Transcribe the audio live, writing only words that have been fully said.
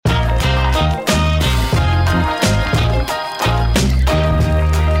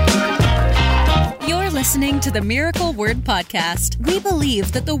listening to the Miracle Word Podcast. We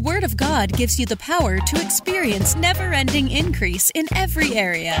believe that the Word of God gives you the power to experience never-ending increase in every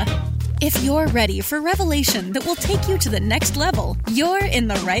area. If you're ready for revelation that will take you to the next level, you're in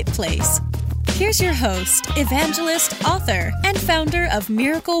the right place. Here's your host, evangelist, author, and founder of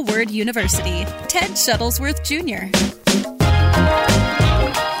Miracle Word University, Ted Shuttlesworth Jr.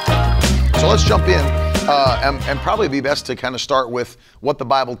 So let's jump in and probably be best to kind of start with what the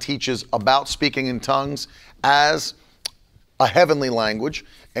Bible teaches about speaking in tongues as a heavenly language.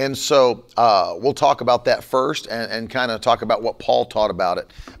 And so we'll talk about that first and kind of talk about what Paul taught about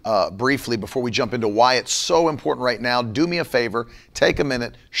it briefly before we jump into why it's so important right now. Do me a favor, take a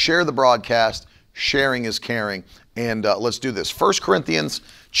minute, share the broadcast. Sharing is caring. And let's do this. 1 Corinthians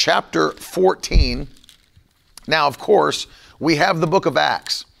chapter 14. Now, of course, we have the book of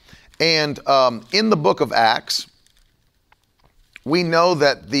Acts. And in the book of Acts, we know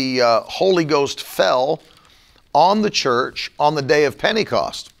that the Holy Ghost fell on the church on the day of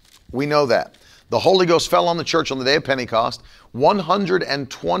Pentecost. We know that. The Holy Ghost fell on the church on the day of Pentecost.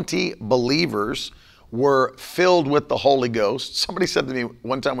 120 believers were filled with the Holy Ghost. Somebody said to me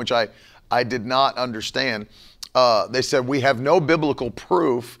one time, which I did not understand, they said, we have no biblical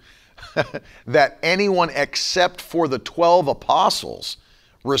proof that anyone except for the 12 apostles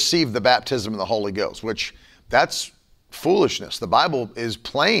received the baptism of the Holy Ghost, which that's foolishness. The Bible is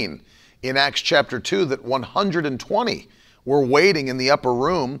plain in Acts chapter 2 that 120 were waiting in the upper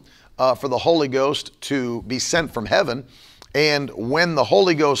room for the Holy Ghost to be sent from heaven. And when the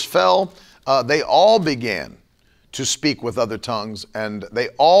Holy Ghost fell, they all began to speak with other tongues, and they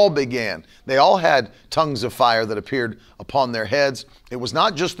all had tongues of fire that appeared upon their heads. It was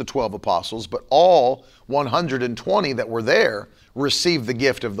not just the 12 apostles, but all 120 that were there received the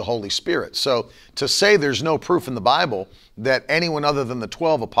gift of the Holy Spirit. So to say there's no proof in the Bible that anyone other than the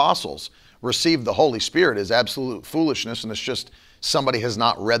 12 apostles received the Holy Spirit is absolute foolishness, and it's just somebody has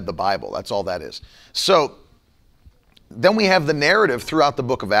not read the Bible. That's all that is. So then we have the narrative throughout the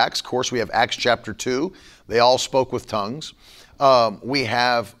book of Acts. Of course, we have Acts chapter 2. They all spoke with tongues. We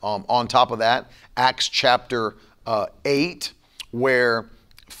have, on top of that, Acts chapter 8, where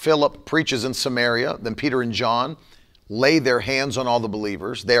Philip preaches in Samaria. Then Peter and John lay their hands on all the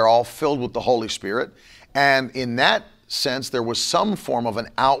believers. They are all filled with the Holy Spirit. And in that sense, there was some form of an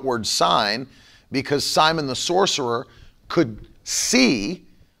outward sign because Simon the sorcerer could see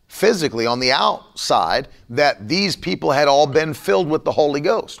physically on the outside that these people had all been filled with the Holy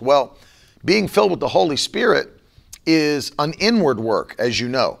Ghost. Well, being filled with the Holy Spirit is an inward work, as you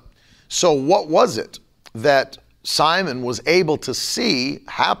know. So what was it that Simon was able to see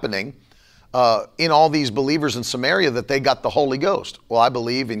happening in all these believers in Samaria that they got the Holy Ghost? Well, I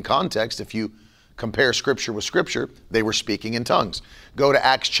believe in context, if you compare Scripture with Scripture, they were speaking in tongues. Go to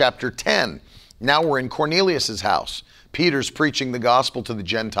Acts chapter 10. Now we're in Cornelius' house. Peter's preaching the gospel to the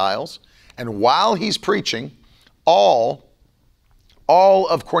Gentiles. And while he's preaching, all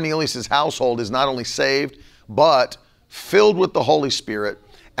of Cornelius' household is not only saved, but filled with the Holy Spirit.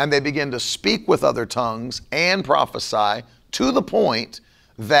 And they begin to speak with other tongues and prophesy to the point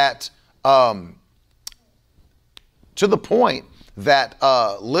that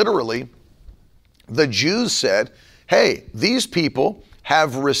literally the Jews said, hey, these people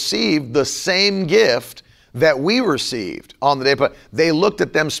have received the same gift that we received on the day. But they looked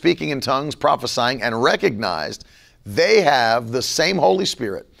at them speaking in tongues, prophesying, and recognized they have the same Holy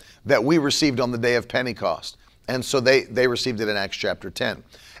Spirit that we received on the day of Pentecost. And so they received it in Acts chapter 10.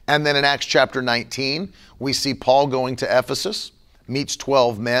 And then in Acts chapter 19, we see Paul going to Ephesus, meets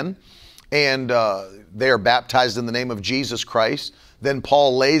 12 men, and they are baptized in the name of Jesus Christ. Then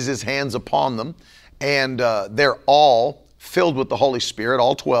Paul lays his hands upon them, and they're all filled with the Holy Spirit,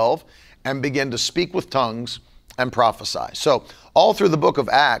 all 12, and begin to speak with tongues and prophesy. So all through the book of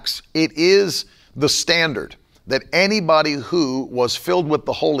Acts, it is the standard that anybody who was filled with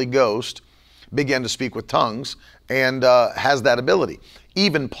the Holy Ghost began to speak with tongues and has that ability.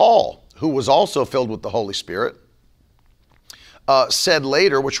 Even Paul, who was also filled with the Holy Spirit, said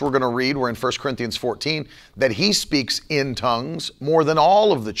later, which we're going to read, we're in 1 Corinthians 14, that he speaks in tongues more than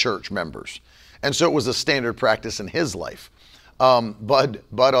all of the church members. And so it was a standard practice in his life. Bud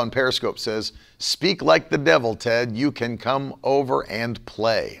on Periscope says, speak like the devil, Ted. You can come over and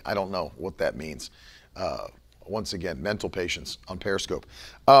play. I don't know what that means. Once again, mental patience on Periscope.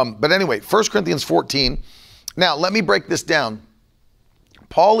 But anyway, 1 Corinthians 14. Now, let me break this down.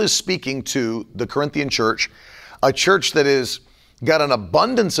 Paul is speaking to the Corinthian church, a church that is got an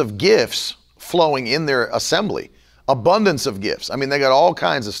abundance of gifts flowing in their assembly. Abundance of gifts. I mean, they got all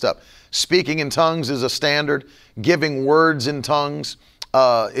kinds of stuff. Speaking in tongues is a standard. Giving words in tongues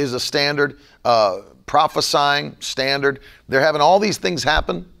is a standard. prophesying, standard. They're having all these things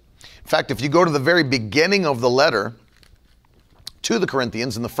happen. In fact, if you go to the very beginning of the letter to the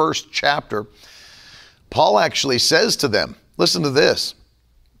Corinthians in the first chapter, Paul actually says to them, listen to this.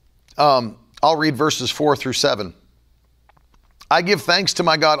 I'll read verses 4 through 7. I give thanks to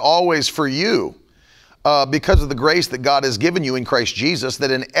my God always for you, because of the grace that God has given you in Christ Jesus,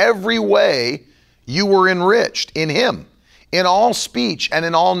 that in every way you were enriched in him, in all speech and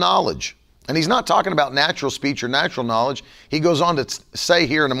in all knowledge. And he's not talking about natural speech or natural knowledge. He goes on to say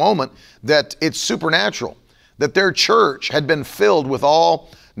here in a moment that it's supernatural, that their church had been filled with all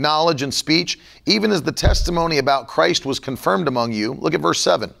knowledge and speech, even as the testimony about Christ was confirmed among you. Look at verse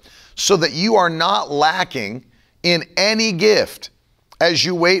 7. So that you are not lacking in any gift as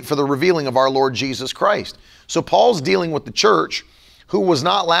you wait for the revealing of our Lord Jesus Christ. So Paul's dealing with the church who was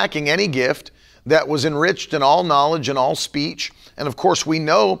not lacking any gift, that was enriched in all knowledge and all speech. And of course, we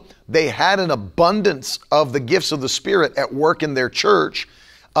know they had an abundance of the gifts of the Spirit at work in their church,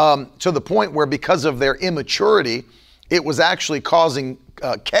 to the point where because of their immaturity, it was actually causing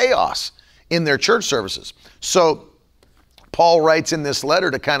chaos in their church services. So Paul writes in this letter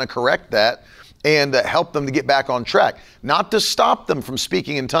to kind of correct that and help them to get back on track. Not to stop them from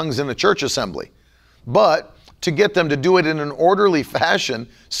speaking in tongues in a church assembly, but to get them to do it in an orderly fashion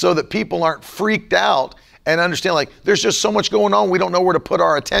so that people aren't freaked out and understand, like, there's just so much going on, we don't know where to put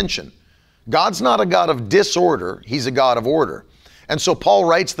our attention. God's not a God of disorder, he's a God of order. And so Paul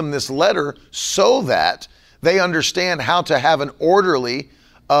writes them this letter so that they understand how to have an orderly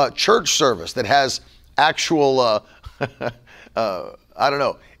church service that has actual, I don't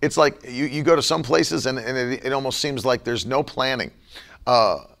know, it's like you go to some places and it almost seems like there's no planning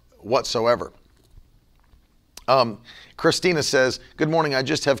whatsoever. Christina says, good morning, I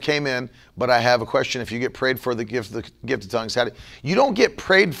just have came in, but I have a question. If you get prayed for the gift of tongues, you don't get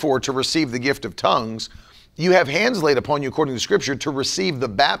prayed for to receive the gift of tongues. You have hands laid upon you according to Scripture to receive the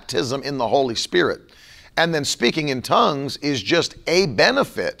baptism in the Holy Spirit. And then speaking in tongues is just a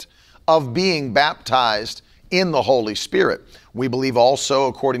benefit of being baptized in the Holy Spirit. We believe also,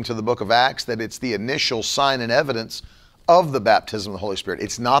 according to the book of Acts, that it's the initial sign and evidence of the baptism of the Holy Spirit.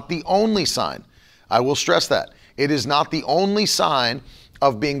 It's not the only sign. I will stress that. It is not the only sign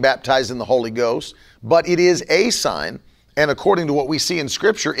of being baptized in the Holy Ghost, but it is a sign. And according to what we see in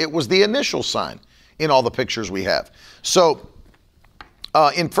Scripture, it was the initial sign in all the pictures we have. So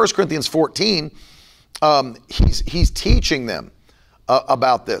in 1 Corinthians 14, he's teaching them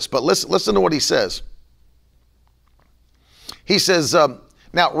about this. But listen to what he says. He says,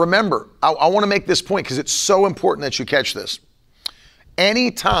 now remember, I want to make this point because it's so important that you catch this.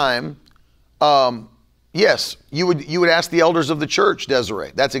 Anytime, yes, you would ask the elders of the church,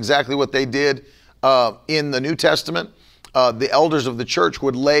 Desiree. That's exactly what they did in the New Testament. The elders of the church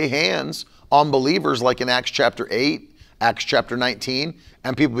would lay hands on believers like in Acts chapter 8, Acts chapter 19,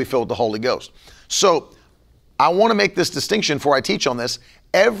 and people be filled with the Holy Ghost. So I want to make this distinction before I teach on this.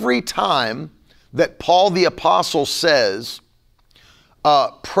 Every time that Paul the Apostle says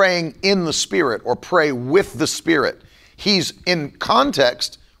praying in the Spirit or pray with the Spirit, he's in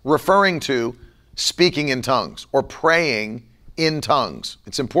context referring to speaking in tongues or praying in tongues.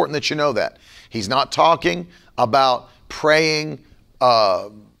 It's important that you know that. He's not talking about praying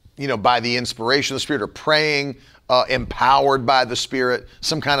by the inspiration of the Spirit or praying empowered by the Spirit,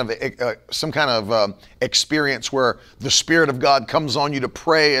 some kind of experience where the Spirit of God comes on you to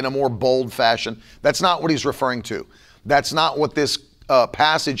pray in a more bold fashion. That's not what he's referring to. That's not what this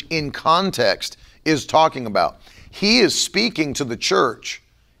passage in context is talking about. He is speaking to the church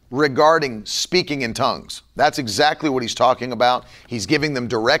regarding speaking in tongues. That's exactly what he's talking about. He's giving them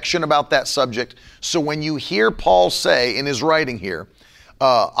direction about that subject. So when you hear Paul say in his writing here,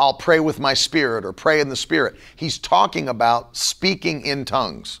 I'll pray with my spirit or pray in the Spirit, he's talking about speaking in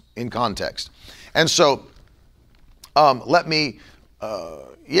tongues in context. And so of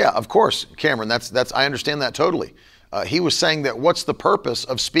course, Cameron, that's I understand that totally. He was saying that what's the purpose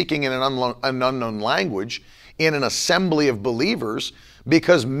of speaking in an unknown language in an assembly of believers,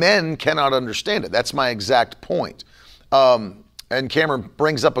 because men cannot understand it. That's my exact point. And Cameron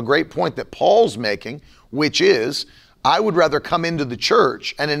brings up a great point that Paul's making, which is, I would rather come into the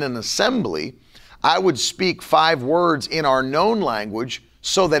church and in an assembly, I would speak 5 words in our known language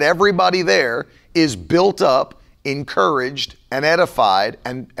so that everybody there is built up, encouraged, and edified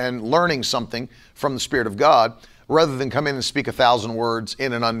and learning something from the Spirit of God, rather than come in and speak 1,000 words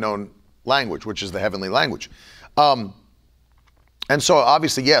in an unknown language, which is the heavenly language. And so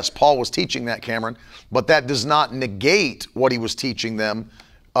obviously, yes, Paul was teaching that, Cameron, but that does not negate what he was teaching them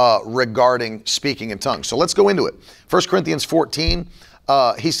regarding speaking in tongues. So let's go into it. 1 Corinthians 14,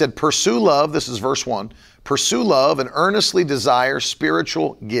 he said, pursue love, this is verse 1, pursue love and earnestly desire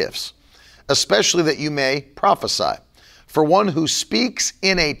spiritual gifts, especially that you may prophesy. For one who speaks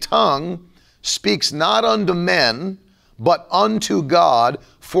in a tongue speaks not unto men, but unto God,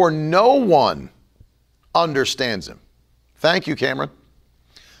 for no one understands him. Thank you, Cameron.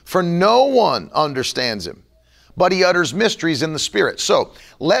 For no one understands him, but he utters mysteries in the Spirit. So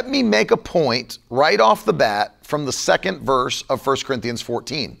let me make a point right off the bat from the second verse of 1 Corinthians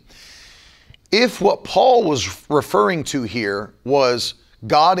 14. If what Paul was referring to here was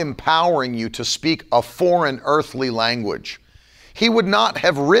God empowering you to speak a foreign earthly language, he would not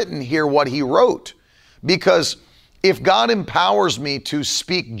have written here what he wrote. Because if God empowers me to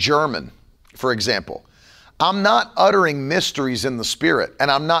speak German, for example, I'm not uttering mysteries in the Spirit, and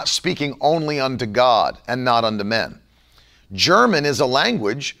I'm not speaking only unto God and not unto men. German is a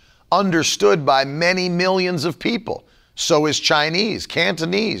language understood by many millions of people. So is Chinese,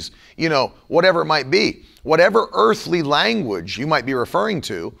 Cantonese, whatever it might be. Whatever earthly language you might be referring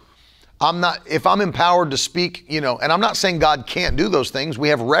to, if I'm empowered to speak, and I'm not saying God can't do those things. We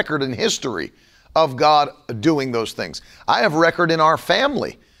have record in history of God doing those things. I have record in our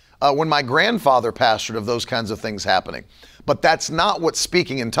family when my grandfather pastored of those kinds of things happening. But that's not what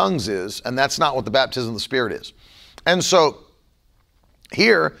speaking in tongues is, and that's not what the baptism of the Spirit is. And so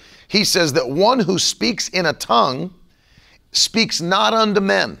here he says that one who speaks in a tongue speaks not unto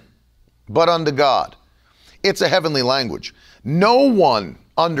men, but unto God. It's a heavenly language. No one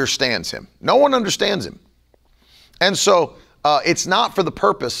understands him. No one understands him. And so it's not for the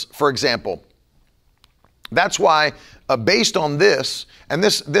purpose, for example. That's why based on this, and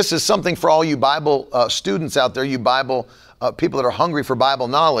this is something for all you Bible students out there, you Bible people that are hungry for Bible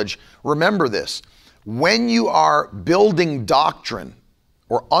knowledge, remember this. When you are building doctrine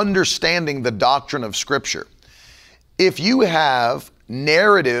or understanding the doctrine of Scripture, if you have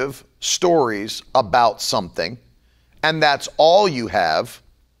narrative stories about something, and that's all you have,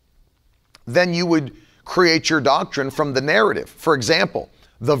 then you would create your doctrine from the narrative. For example,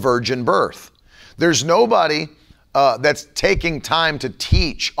 the virgin birth. There's nobody that's taking time to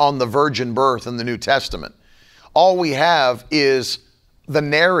teach on the virgin birth in the New Testament. All we have is the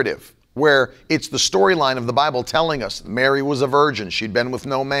narrative, where it's the storyline of the Bible telling us Mary was a virgin. She'd been with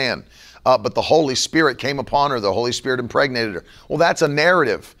no man, but the Holy Spirit came upon her. The Holy Spirit impregnated her. Well, that's a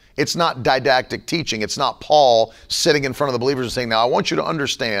narrative. It's not didactic teaching. It's not Paul sitting in front of the believers and saying, now I want you to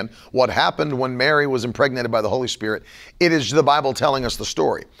understand what happened when Mary was impregnated by the Holy Spirit. It is the Bible telling us the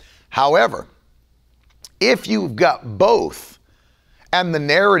story. However, if you've got both, and the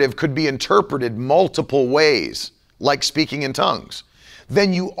narrative could be interpreted multiple ways, like speaking in tongues,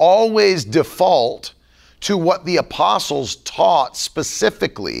 then you always default to what the apostles taught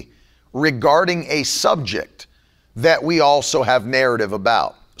specifically regarding a subject that we also have narrative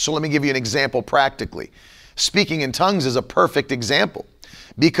about. So let me give you an example practically. Speaking in tongues is a perfect example,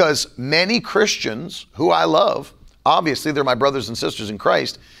 because many Christians who I love, obviously they're my brothers and sisters in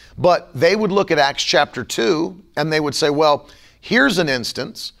Christ, but they would look at Acts chapter 2 and they would say, well, here's an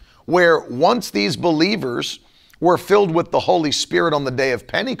instance where once these believers were filled with the Holy Spirit on the day of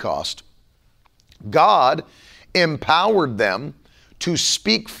Pentecost, God empowered them to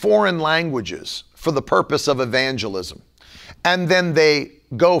speak foreign languages for the purpose of evangelism. And then they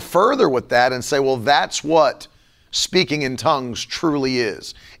go further with that and say, well, that's what speaking in tongues truly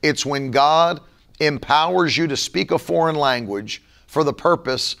is. It's when God empowers you to speak a foreign language for the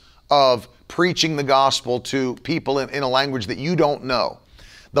purpose of preaching the gospel to people in a language that you don't know.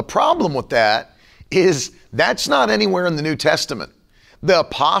 The problem with that is that's not anywhere in the New Testament. The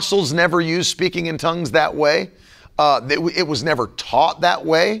apostles never used speaking in tongues that way. It was never taught that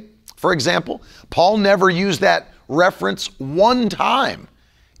way. For example, Paul never used that reference one time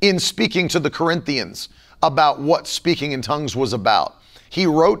in speaking to the Corinthians about what speaking in tongues was about. He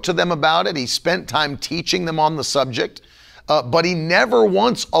wrote to them about it. He spent time teaching them on the subject, but he never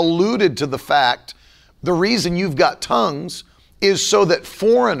once alluded to the fact the reason you've got tongues is so that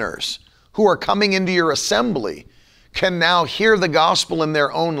foreigners who are coming into your assembly can now hear the gospel in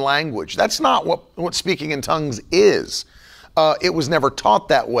their own language. That's not what speaking in tongues is. It was never taught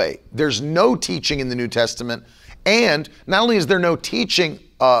that way. There's no teaching in the New Testament. And not only is there no teaching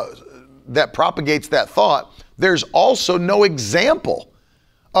that propagates that thought, there's also no example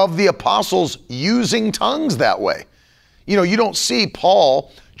of the apostles using tongues that way. You don't see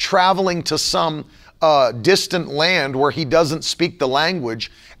Paul traveling to some distant land where he doesn't speak the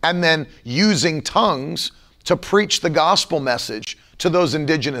language and then using tongues to preach the gospel message to those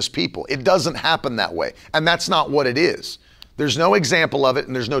indigenous people. It doesn't happen that way. And that's not what it is. There's no example of it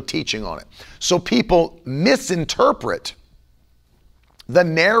and there's no teaching on it. So people misinterpret the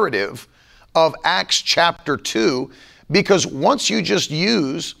narrative of Acts chapter 2, because once you just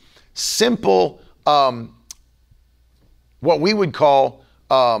use simple, what we would call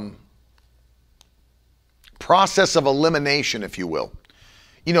process of elimination, if you will.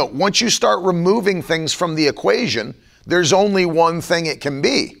 Once you start removing things from the equation, there's only one thing it can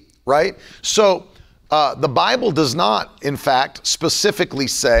be, right? So the Bible does not, in fact, specifically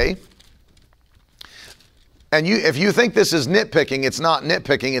say, and if you think this is nitpicking, it's not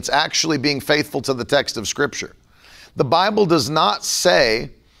nitpicking, it's actually being faithful to the text of Scripture. The Bible does not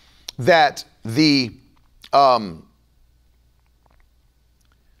say that the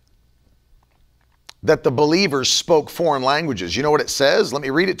believers spoke foreign languages. You know what it says? Let me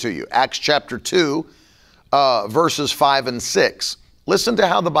read it to you. Acts chapter 2, verses 5 and 6. Listen to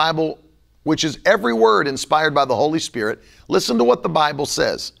how the Bible, which is every word inspired by the Holy Spirit, listen to what the Bible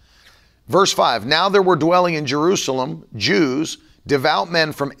says. Verse 5, now there were dwelling in Jerusalem Jews, devout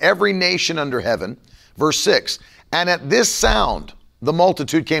men from every nation under heaven. Verse 6, and at this sound, the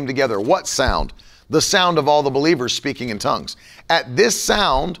multitude came together. What sound? The sound of all the believers speaking in tongues. At this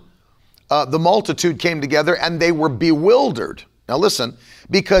sound, the multitude came together and they were bewildered. Now listen,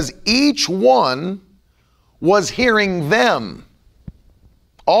 because each one was hearing them,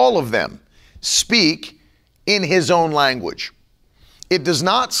 all of them, speak in his own language. It does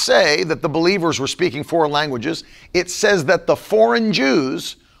not say that the believers were speaking foreign languages. It says that the foreign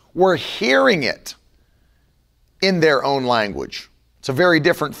Jews were hearing it in their own language. It's a very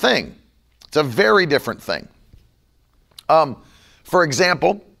different thing. It's a very different thing. For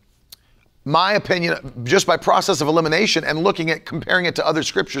example, my opinion, just by process of elimination and comparing it to other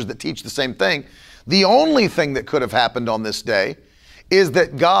scriptures that teach the same thing, the only thing that could have happened on this day is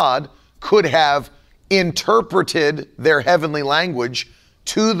that God could have interpreted their heavenly language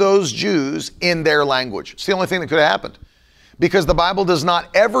to those Jews in their language. It's the only thing that could have happened. Because the Bible does not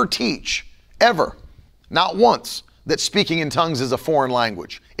ever teach, ever, not once, that speaking in tongues is a foreign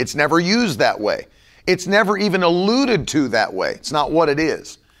language. It's never used that way. It's never even alluded to that way. It's not what it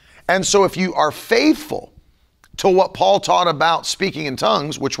is. And so if you are faithful to what Paul taught about speaking in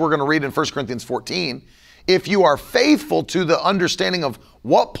tongues, which we're going to read in 1 Corinthians 14, if you are faithful to the understanding of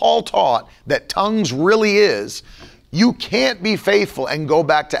what Paul taught that tongues really is, you can't be faithful and go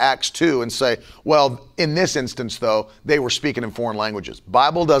back to Acts 2 and say, well, in this instance, though, they were speaking in foreign languages.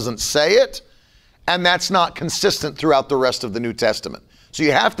 Bible doesn't say it, and that's not consistent throughout the rest of the New Testament. So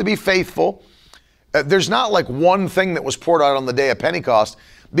you have to be faithful. There's not like one thing that was poured out on the day of Pentecost,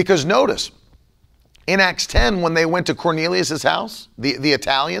 because notice, in Acts 10, when they went to Cornelius' house, the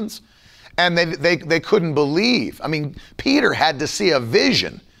Italians, and they couldn't believe. I mean, Peter had to see a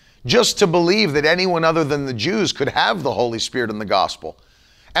vision just to believe that anyone other than the Jews could have the Holy Spirit and the gospel.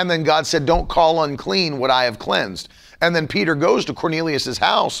 And then God said, don't call unclean what I have cleansed. And then Peter goes to Cornelius'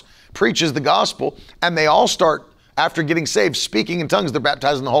 house, preaches the gospel, and they all start, after getting saved, speaking in tongues. They're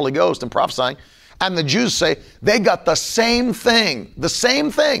baptized in the Holy Ghost and prophesying. And the Jews say, they got the same thing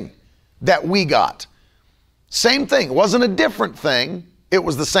that we got. Same thing. It wasn't a different thing. It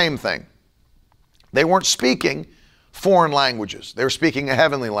was the same thing. They weren't speaking foreign languages. They were speaking a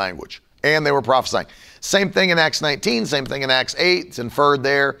heavenly language, and they were prophesying. Same thing in Acts 19, same thing in Acts 8. It's inferred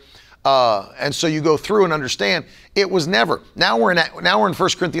there. And so you go through and understand it was never. Now we're in 1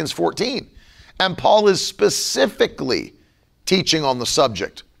 Corinthians 14, and Paul is specifically teaching on the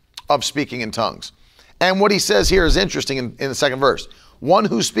subject of speaking in tongues. And what he says here is interesting in the second verse. One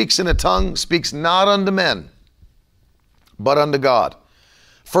who speaks in a tongue speaks not unto men, but unto God.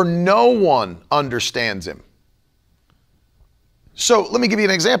 For no one understands him. So let me give you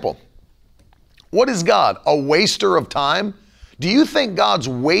an example. What is God? A waster of time? Do you think God's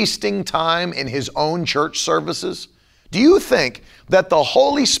wasting time in his own church services? Do you think that the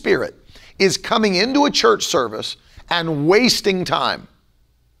Holy Spirit is coming into a church service and wasting time?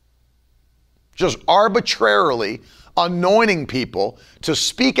 Just arbitrarily anointing people to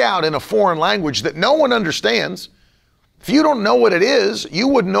speak out in a foreign language that no one understands. If you don't know what it is, you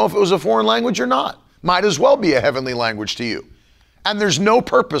wouldn't know if it was a foreign language or not. Might as well be a heavenly language to you. And there's no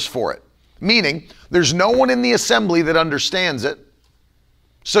purpose for it. Meaning, there's no one in the assembly that understands it.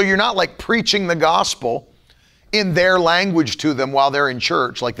 So you're not like preaching the gospel in their language to them while they're in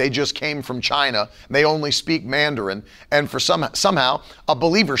church, like they just came from China and they only speak Mandarin. And for somehow a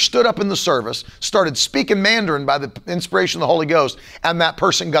believer stood up in the service, started speaking Mandarin by the inspiration of the Holy Ghost, and that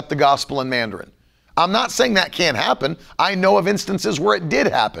person got the gospel in Mandarin. I'm not saying that can't happen. I know of instances where it did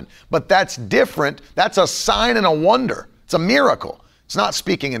happen, but that's different. That's a sign and a wonder. It's a miracle. It's not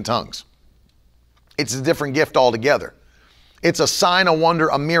speaking in tongues. It's a different gift altogether. It's a sign, a wonder,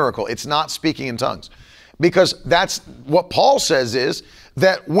 a miracle. It's not speaking in tongues. Because that's what Paul says is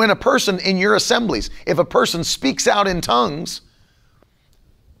that when a person in your assemblies, if a person speaks out in tongues,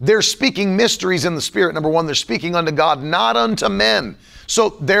 they're speaking mysteries in the Spirit. Number one, they're speaking unto God, not unto men.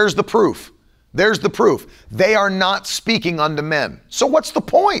 So there's the proof. There's the proof. They are not speaking unto men. So what's the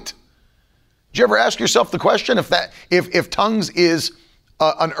point? Did you ever ask yourself the question if tongues is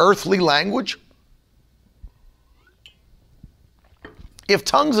an earthly language? If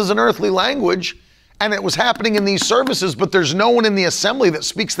tongues is an earthly language and it was happening in these services, but there's no one in the assembly that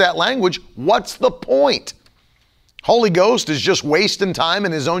speaks that language, what's the point? Holy Ghost is just wasting time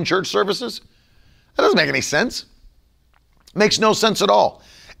in his own church services? That doesn't make any sense. Makes no sense at all.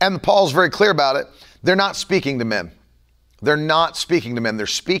 And Paul's very clear about it. They're not speaking to men. They're not speaking to men. They're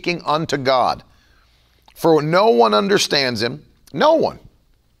speaking unto God. For no one understands him. No one.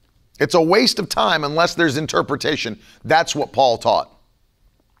 It's a waste of time unless there's interpretation. That's what Paul taught.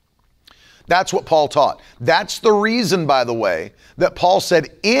 That's what Paul taught. That's the reason, by the way, that Paul said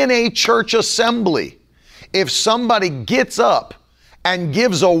in a church assembly, if somebody gets up and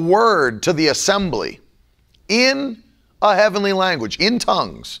gives a word to the assembly in a heavenly language, in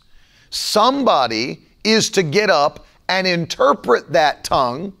tongues, somebody is to get up and interpret that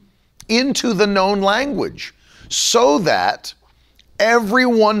tongue into the known language so that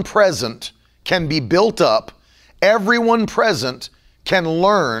everyone present can be built up, everyone present can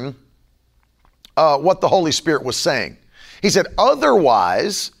learn what the Holy Spirit was saying. He said,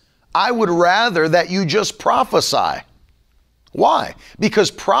 otherwise, I would rather that you just prophesy. Why?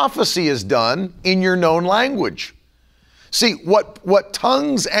 Because prophecy is done in your known language. See, what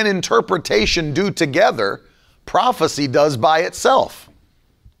tongues and interpretation do together, prophecy does by itself.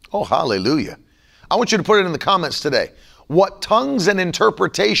 Oh, hallelujah. I want you to put it in the comments today. What tongues and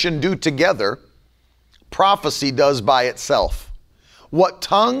interpretation do together, prophecy does by itself. What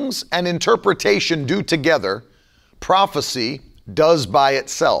tongues and interpretation do together, prophecy does by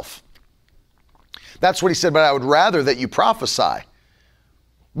itself. That's what he said, but I would rather that you prophesy.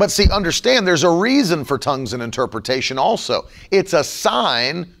 But see, understand, there's a reason for tongues and interpretation also. It's a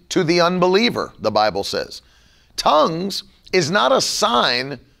sign to the unbeliever, the Bible says. Tongues is not a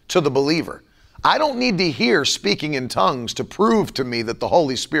sign to the believer. I don't need to hear speaking in tongues to prove to me that the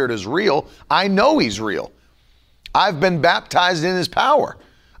Holy Spirit is real. I know he's real. I've been baptized in his power.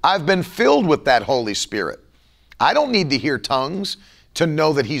 I've been filled with that Holy Spirit. I don't need to hear tongues to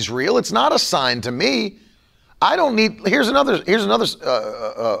know that he's real. It's not a sign to me. Here's another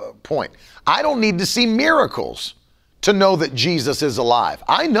point. I don't need to see miracles to know that Jesus is alive.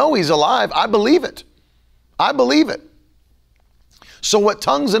 I know he's alive. I believe it. I believe it. So what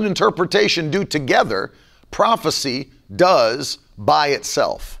tongues and interpretation do together, prophecy does by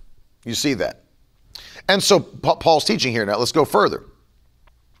itself. You see that? And so Paul's teaching here. Now let's go further.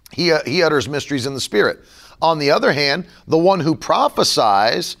 He utters mysteries in the Spirit. On the other hand, the one who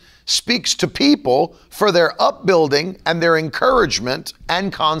prophesies speaks to people for their upbuilding and their encouragement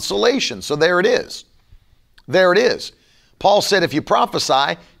and consolation. So there it is. There it is. Paul said if you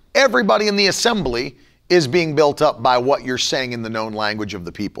prophesy, everybody in the assembly is being built up by what you're saying in the known language of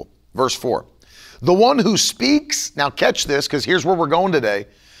the people. Verse 4. The one who speaks, now catch this because here's where we're going today.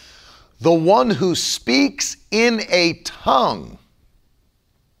 The one who speaks in a tongue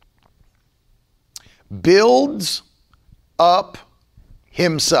builds up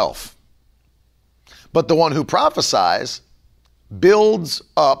himself. But the one who prophesies builds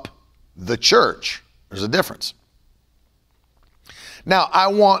up the church. There's a difference. Now, I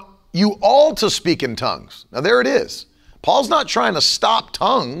want you all to speak in tongues. Now, there it is. Paul's not trying to stop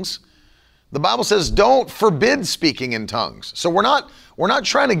tongues. The Bible says don't forbid speaking in tongues. So we're not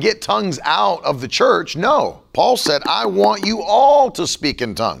trying to get tongues out of the church. No. Paul said, I want you all to speak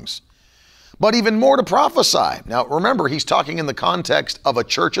in tongues, but even more to prophesy. Now, remember, he's talking in the context of a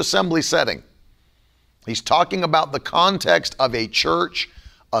church assembly setting. He's talking about the context of a church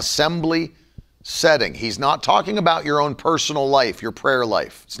assembly setting. He's not talking about your own personal life, your prayer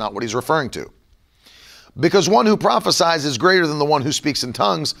life. It's not what he's referring to. Because one who prophesies is greater than the one who speaks in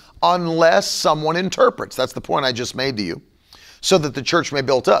tongues unless someone interprets. That's the point I just made to you. So that the church may be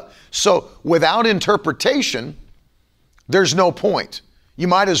built up. So without interpretation, there's no point. You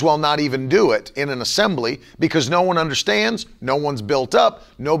might as well not even do it in an assembly because no one understands, no one's built up,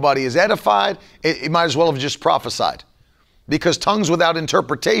 nobody is edified. It might as well have just prophesied. Because tongues without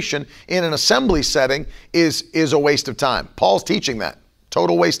interpretation in an assembly setting is a waste of time. Paul's teaching that.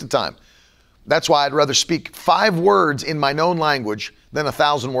 Total waste of time. That's why I'd rather speak 5 words in my known language than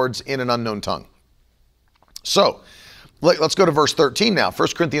 1,000 words in an unknown tongue. So, let's go to verse 13 now. 1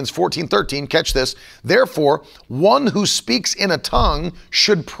 Corinthians 14:13, catch this. Therefore, one who speaks in a tongue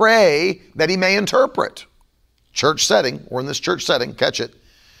should pray that he may interpret. church setting, we're in this church setting, catch it.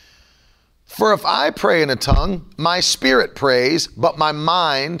 For if I pray in a tongue, my spirit prays, but my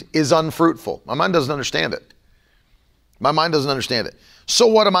mind is unfruitful. My mind doesn't understand it. My mind doesn't understand it. So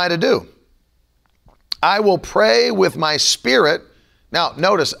what am I to do? I will pray with my spirit. Now,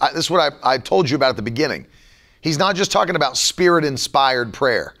 notice, this is what I told you about at the beginning. He's not just talking about spirit-inspired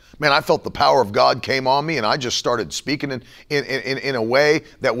prayer. Man, I felt the power of God came on me and I just started speaking in a way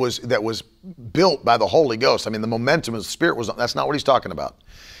that was built by the Holy Ghost. I mean, the momentum of the Spirit was, that's not what he's talking about.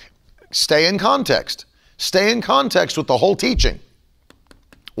 Stay in context. Stay in context with the whole teaching.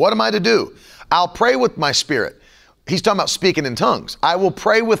 What am I to do? I'll pray with my spirit. He's talking about speaking in tongues. I will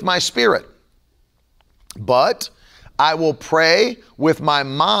pray with my spirit, but I will pray with my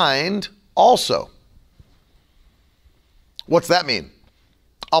mind also. What's that mean?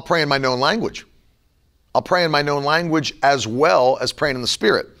 I'll pray in my known language. I'll pray in my known language as well as praying in the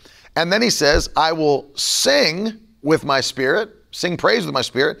Spirit. And then he says, I will sing with my spirit, sing praise with my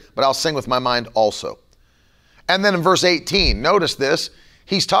spirit, but I'll sing with my mind also. And then in verse 18, notice this,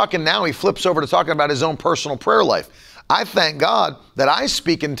 he's talking now, he flips over to talking about his own personal prayer life. I thank God that I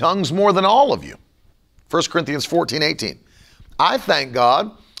speak in tongues more than all of you. 1 Corinthians 14:18. I thank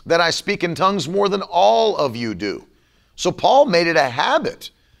God that I speak in tongues more than all of you do. So Paul made it a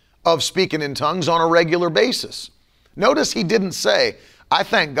habit of speaking in tongues on a regular basis. Notice he didn't say, I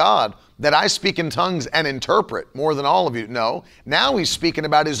thank God that I speak in tongues and interpret more than all of you. No, now he's speaking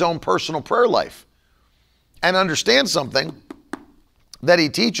about his own personal prayer life. And understand something that he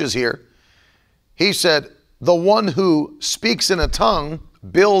teaches here. He said, the one who speaks in a tongue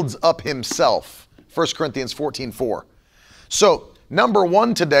builds up himself. 1 Corinthians 14:4. So number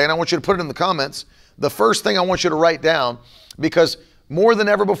one today, and I want you to put it in the comments, the first thing I want you to write down, because more than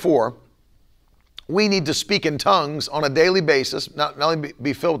ever before, we need to speak in tongues on a daily basis, not only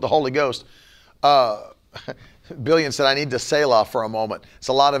be filled with the Holy Ghost. Billion said, I need to Selah for a moment. It's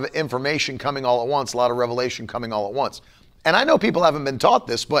a lot of information coming all at once, a lot of revelation coming all at once. And I know people haven't been taught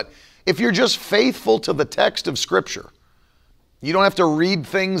this, but if you're just faithful to the text of Scripture, you don't have to read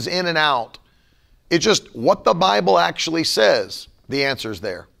things in and out. It's just what the Bible actually says. The answer is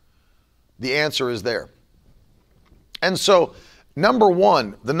there. The answer is there. And so, the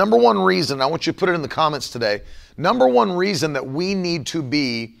number one reason, I want you to put it in the comments today, number one reason that we need to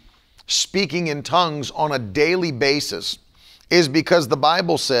be speaking in tongues on a daily basis is because the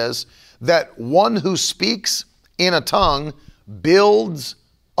Bible says that one who speaks in a tongue builds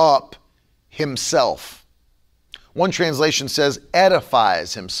up himself. One translation says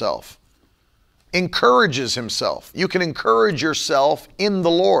edifies himself, encourages himself. You can encourage yourself in the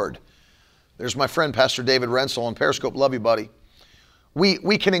Lord. There's my friend, Pastor David Rensel on Periscope. Love you, buddy.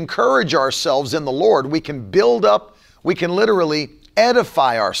 We can encourage ourselves in the Lord. We can build up, we can literally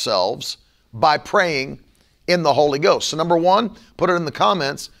edify ourselves by praying in the Holy Ghost. So number one, put it in the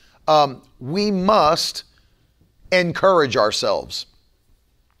comments. We must encourage ourselves.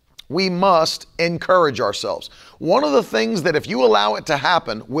 We must encourage ourselves. One of the things that if you allow it to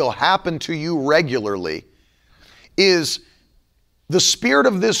happen, will happen to you regularly is the spirit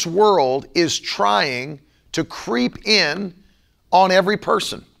of this world is trying to creep in on every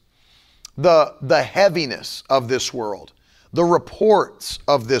person. The heaviness of this world, the reports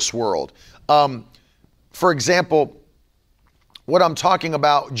of this world. For example, what I'm talking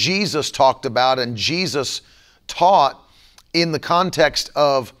about, Jesus talked about, and Jesus taught in the context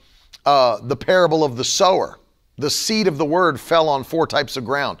of the parable of the sower. The seed of the word fell on 4 types of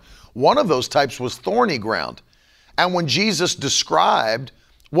ground. One of those types was thorny ground. And when Jesus described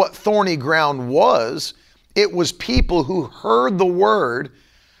what thorny ground was, it was people who heard the word,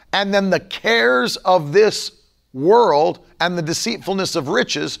 and then the cares of this world and the deceitfulness of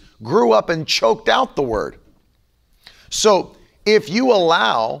riches grew up and choked out the word. So if you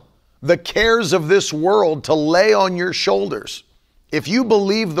allow the cares of this world to lay on your shoulders, if you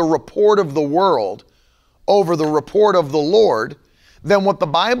believe the report of the world over the report of the Lord, then what the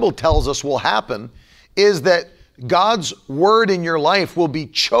Bible tells us will happen is that God's word in your life will be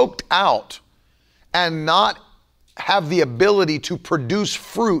choked out and not have the ability to produce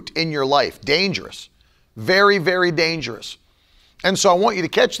fruit in your life. Dangerous. Very, very dangerous. And so I want you to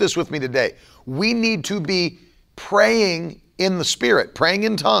catch this with me today. We need to be praying in the Spirit, praying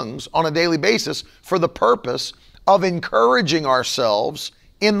in tongues on a daily basis for the purpose of encouraging ourselves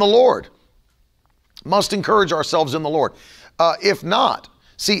in the Lord. Must encourage ourselves in the Lord. If not,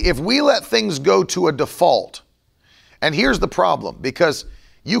 see, if we let things go to a default, and here's the problem, because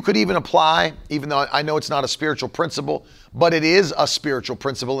you could even apply, even though I know it's not a spiritual principle, but it is a spiritual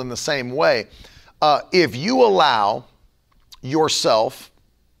principle in the same way. If you allow yourself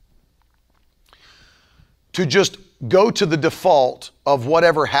to just go to the default of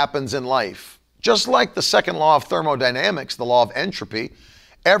whatever happens in life. Just like the second law of thermodynamics, the law of entropy,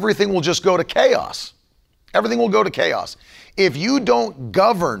 everything will just go to chaos. Everything will go to chaos. If you don't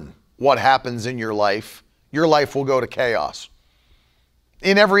govern what happens in your life will go to chaos.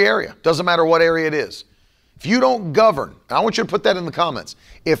 In every area. Doesn't matter what area it is. If you don't govern, and I want you to put that in the comments.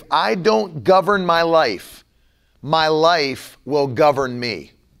 If I don't govern my life will govern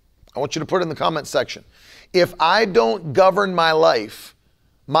me. I want you to put it in the comment section. If I don't govern my life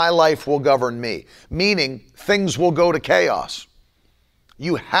will govern me. Meaning things will go to chaos.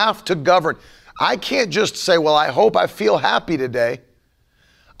 You have to govern. I can't just say, well, I hope I feel happy today.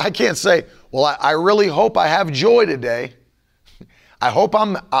 I can't say, well, I really hope I have joy today. I hope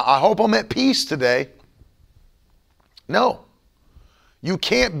I'm at peace today. No. You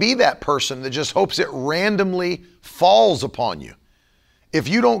can't be that person that just hopes it randomly falls upon you. If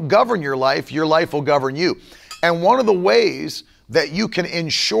you don't govern your life will govern you. And one of the ways that you can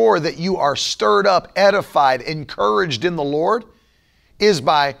ensure that you are stirred up, edified, encouraged in the Lord is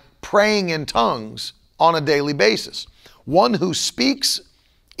by praying in tongues on a daily basis. One who speaks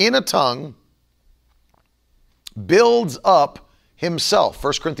in a tongue builds up himself.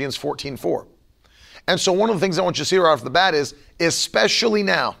 1 Corinthians 14:4. And so one of the things I want you to see right off the bat is, especially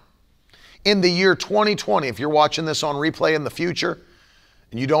now, in the year 2020, if you're watching this on replay in the future,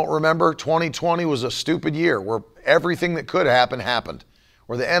 and you don't remember, 2020 was a stupid year where everything that could happen happened,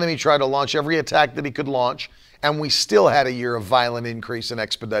 where the enemy tried to launch every attack that he could launch, and we still had a year of violent increase in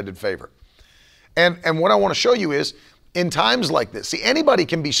expedited favor. And what I want to show you is, in times like this, see, anybody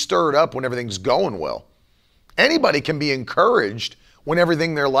can be stirred up when everything's going well. Anybody can be encouraged when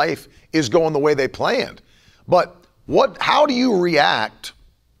everything in their life is going the way they planned. But how do you react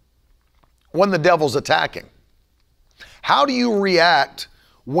when the devil's attacking? How do you react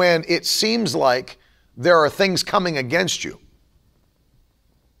when it seems like there are things coming against you?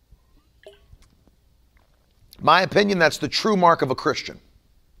 My opinion, that's the true mark of a Christian.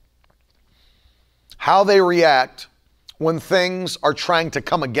 How they react when things are trying to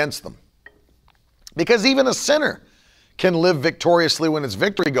come against them. Because even a sinner can live victoriously when it's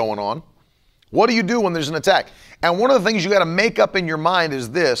victory going on. What do you do when there's an attack? And one of the things you got to make up in your mind is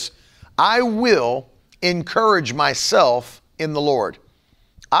this: I will encourage myself in the Lord.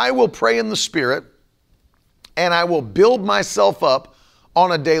 I will pray in the Spirit, and I will build myself up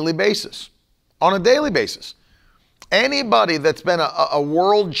on a daily basis. On a daily basis. Anybody that's been a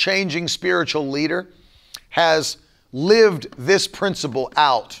world-changing spiritual leader has lived this principle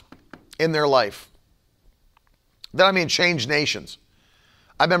out in their life. That I mean change nations.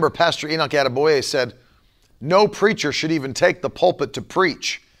 I remember Pastor Enoch Adeboye said, no preacher should even take the pulpit to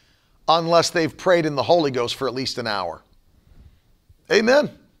preach unless they've prayed in the Holy Ghost for at least an hour. Amen.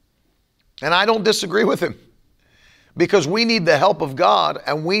 And I don't disagree with him, because we need the help of God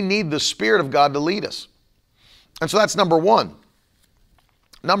and we need the Spirit of God to lead us. And so that's number one.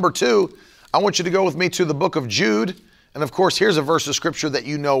 Number two, I want you to go with me to the book of Jude. And of course, here's a verse of scripture that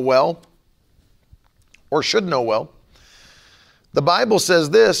you know well, or should know well. The Bible says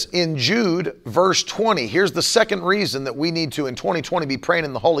this in Jude, verse 20. Here's the second reason that we need to, in 2020, be praying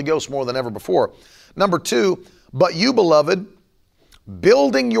in the Holy Ghost more than ever before. Number two, but you, beloved,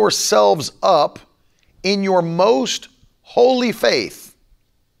 building yourselves up in your most holy faith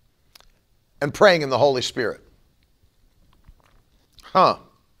and praying in the Holy Spirit.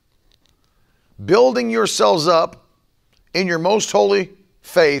 Building yourselves up in your most holy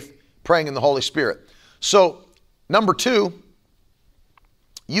faith, praying in the Holy Spirit. So, number two,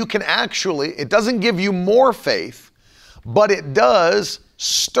 you can actually, it doesn't give you more faith, but it does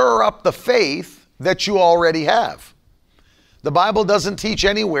stir up the faith that you already have. The Bible doesn't teach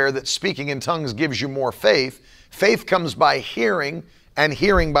anywhere that speaking in tongues gives you more faith. Faith comes by hearing, and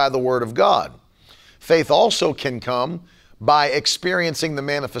hearing by the Word of God. Faith also can come by experiencing the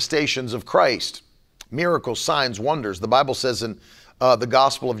manifestations of Christ. Miracles, signs, wonders. The Bible says in the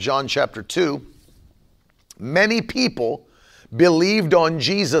Gospel of John chapter 2, many people believed on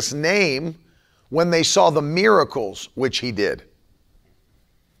Jesus' name when they saw the miracles which he did.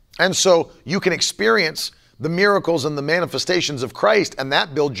 And so you can experience the miracles and the manifestations of Christ, and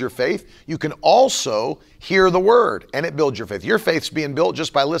that builds your faith. You can also hear the word, and it builds your faith. Your faith's being built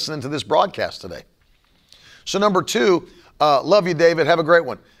just by listening to this broadcast today. So number two, love you, David. Have a great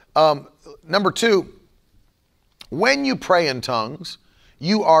one. Number two, when you pray in tongues,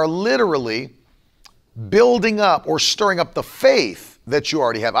 you are literally building up or stirring up the faith that you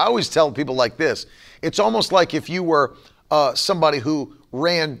already have. I always tell people like this. It's almost like if you were somebody who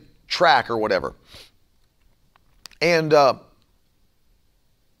ran track or whatever. And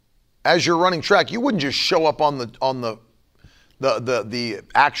as you're running track, you wouldn't just show up on the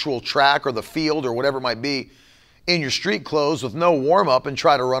actual track or the field or whatever it might be in your street clothes with no warm up and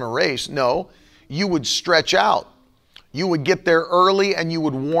try to run a race. No, you would stretch out. You would get there early and you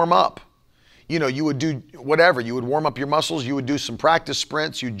would warm up. You know, you would do whatever. You would warm up your muscles. You would do some practice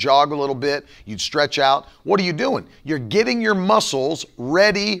sprints. You'd jog a little bit. You'd stretch out. What are you doing? You're getting your muscles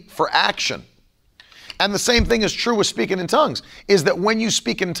ready for action. And the same thing is true with speaking in tongues, is that when you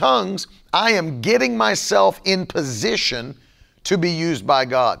speak in tongues, I am getting myself in position to be used by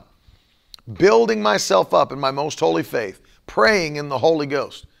God. Building myself up in my most holy faith, praying in the Holy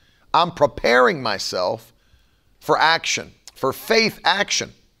Ghost. I'm preparing myself for action, for faith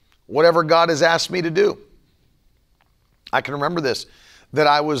action, whatever God has asked me to do. I can remember this, that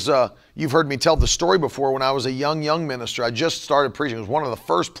I was, you've heard me tell the story before, when I was a young minister, I just started preaching. It was one of the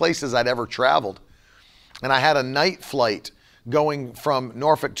first places I'd ever traveled. And I had a night flight going from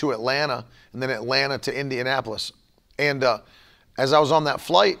Norfolk to Atlanta, and then Atlanta to Indianapolis. And as I was on that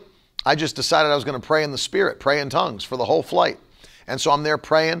flight, I just decided I was going to pray in the Spirit, pray in tongues for the whole flight. And so I'm there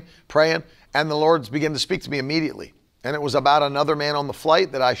praying, and the Lord's began to speak to me immediately. And it was about another man on the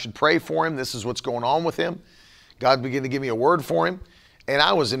flight that I should pray for him. This is what's going on with him. God began to give me a word for him. And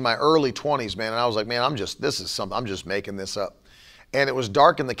I was in my early 20s, man. And I was like, man, I'm just making this up. And it was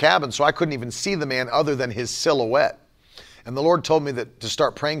dark in the cabin, so I couldn't even see the man other than his silhouette. And the Lord told me that to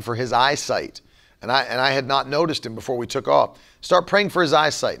start praying for his eyesight. And I had not noticed him before we took off. Start praying for his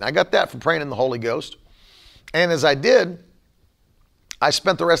eyesight. And I got that from praying in the Holy Ghost. And as I did, I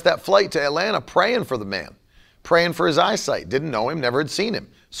spent the rest of that flight to Atlanta praying for the man, praying for his eyesight. Didn't know him, never had seen him.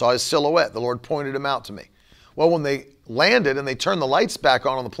 Saw his silhouette. The Lord pointed him out to me. Well, when they landed and they turned the lights back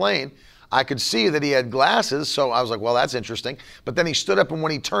on the plane, I could see that he had glasses, so I was like, well, that's interesting. But then he stood up, and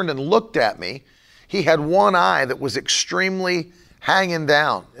when he turned and looked at me, he had one eye that was extremely hanging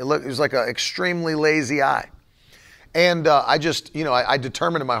down. It was like an extremely lazy eye. And I just, I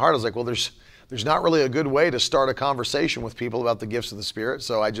determined in my heart, I was like, well, there's not really a good way to start a conversation with people about the gifts of the Spirit.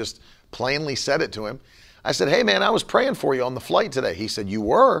 So I just plainly said it to him. I said, hey, man, I was praying for you on the flight today. He said, you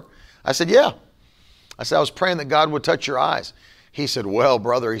were? I said, yeah. I said, I was praying that God would touch your eyes. He said, well,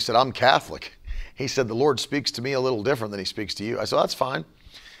 brother, he said, I'm Catholic. He said, the Lord speaks to me a little different than he speaks to you. I said, that's fine.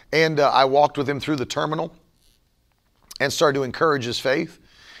 And I walked with him through the terminal and started to encourage his faith.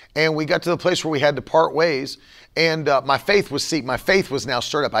 And we got to the place where we had to part ways. And my faith was now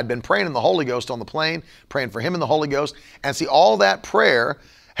stirred up. I'd been praying in the Holy Ghost on the plane, praying for him in the Holy Ghost. And see, all that prayer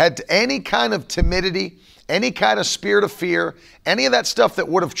had any kind of timidity, any kind of spirit of fear, any of that stuff that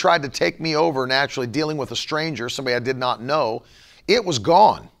would have tried to take me over naturally, dealing with a stranger, somebody I did not know, it was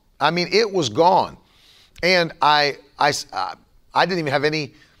gone. I mean, it was gone. And I didn't even have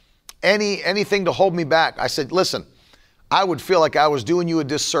anything to hold me back. I said, listen, I would feel like I was doing you a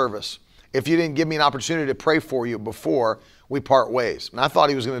disservice if you didn't give me an opportunity to pray for you before we part ways. And I thought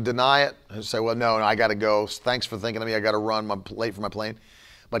he was going to deny it and say, well, no, I got to go. Thanks for thinking of me. I got to run. I'm late for my plane.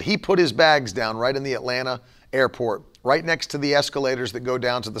 But he put his bags down right in the Atlanta airport, right next to the escalators that go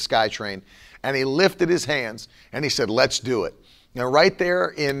down to the SkyTrain. And he lifted his hands and he said, let's do it. Now, right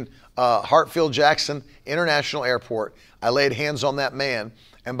there in Hartsfield-Jackson International Airport, I laid hands on that man,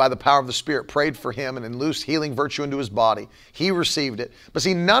 and by the power of the Spirit, prayed for him and loosed healing virtue into his body. He received it. But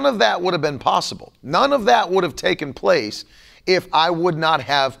see, none of that would have been possible. None of that would have taken place if I would not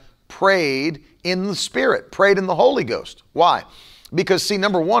have prayed in the Spirit, prayed in the Holy Ghost. Why? Because see,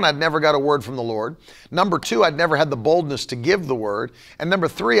 number one, I'd never got a word from the Lord. Number two, I'd never had the boldness to give the word. And number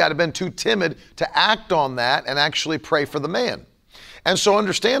three, I'd have been too timid to act on that and actually pray for the man. And so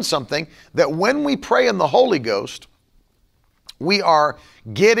understand something, that when we pray in the Holy Ghost, we are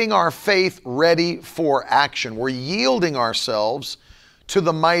getting our faith ready for action. We're yielding ourselves to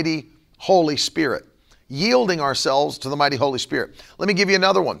the mighty Holy Spirit. Yielding ourselves to the mighty Holy Spirit. Let me give you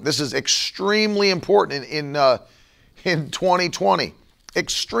another one. This is extremely important in 2020.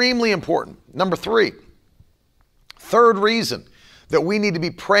 Extremely important. Number three, third reason that we need to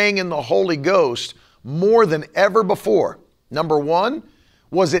be praying in the Holy Ghost more than ever before. Number one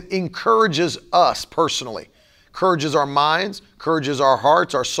was it encourages us personally. Encourages our minds, encourages our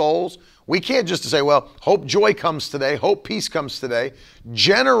hearts, our souls. We can't just say, well, hope joy comes today, hope peace comes today.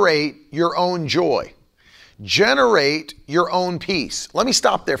 Generate your own joy. Generate your own peace. Let me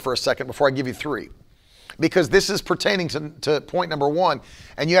stop there for a second before I give you three, because this is pertaining to point number one,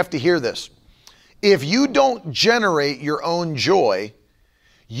 and you have to hear this. If you don't generate your own joy,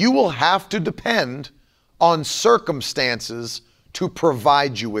 you will have to depend on circumstances to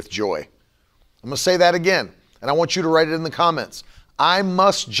provide you with joy. I'm going to say that again, and I want you to write it in the comments. I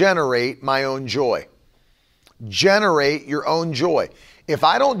must generate my own joy. Generate your own joy. If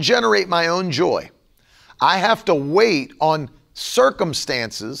I don't generate my own joy, I have to wait on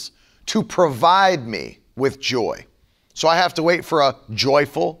circumstances to provide me with joy. So I have to wait for a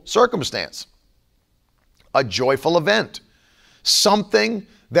joyful circumstance, a joyful event, something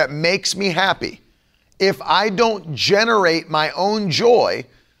that makes me happy. If I don't generate my own joy,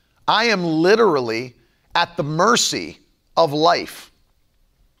 I am literally at the mercy of life.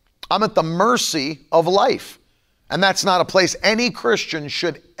 I'm at the mercy of life. And that's not a place any Christian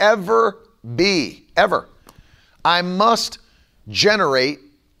should ever be, ever. I must generate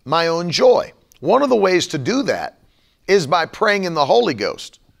my own joy. One of the ways to do that is by praying in the Holy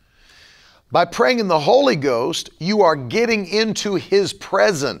Ghost. By praying in the Holy Ghost, you are getting into His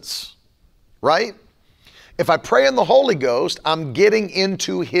presence, right? If I pray in the Holy Ghost, I'm getting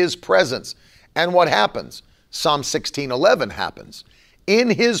into His presence. And what happens? Psalm 16:11 happens. In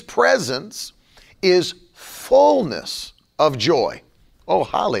His presence is fullness of joy. Oh,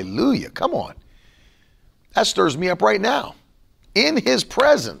 hallelujah. Come on. That stirs me up right now. In His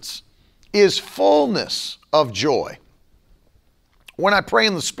presence is fullness of joy. When I pray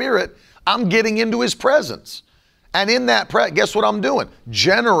in the Spirit, I'm getting into His presence. And in that, guess what I'm doing?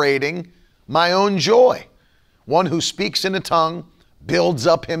 Generating my own joy. One who speaks in a tongue builds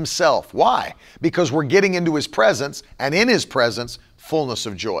up himself. Why? Because we're getting into His presence, and in His presence, fullness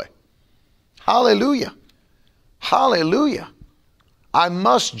of joy. Hallelujah. Hallelujah. I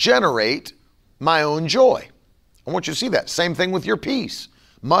must generate my own joy. I want you to see that. Same thing with your peace.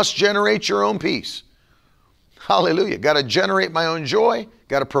 Must generate your own peace. Hallelujah. Got to generate my own joy.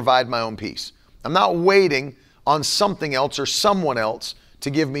 Got to provide my own peace. I'm not waiting on something else or someone else to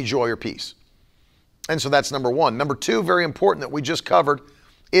give me joy or peace. And so that's number one. Number two, very important that we just covered,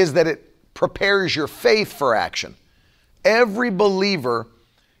 is that it prepares your faith for action. Every believer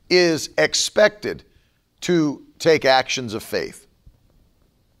is expected to take actions of faith.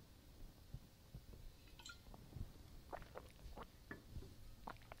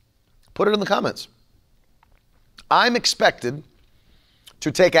 Put it in the comments. I'm expected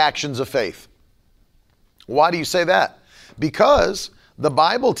to take actions of faith. Why do you say that? Because the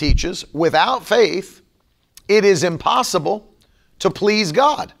Bible teaches without faith, it is impossible to please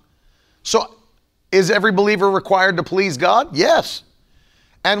God. So is every believer required to please God? Yes.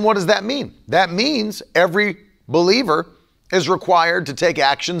 And what does that mean? That means every believer is required to take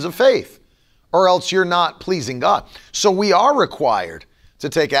actions of faith, or else you're not pleasing God. So we are required to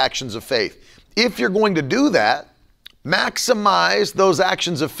take actions of faith. If you're going to do that, maximize those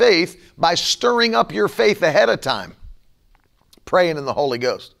actions of faith by stirring up your faith ahead of time, praying in the Holy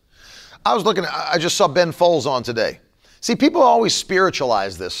Ghost. I just saw Ben Folds on today. See, people always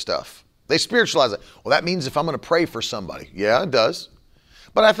spiritualize this stuff. They spiritualize it. Well, that means if I'm going to pray for somebody. Yeah, it does.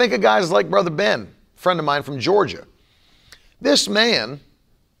 But I think of guys like Brother Ben, a friend of mine from Georgia. This man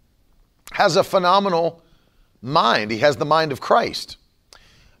has a phenomenal mind. He has the mind of Christ.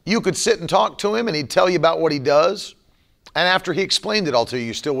 You could sit and talk to him and he'd tell you about what he does. And after he explained it all to you,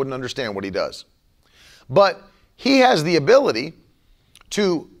 you still wouldn't understand what he does. But he has the ability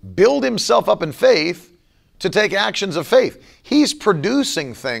to build himself up in faith, to take actions of faith. He's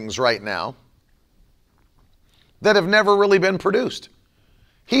producing things right now that have never really been produced.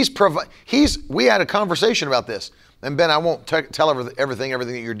 We had a conversation about this. And Ben, I won't tell everything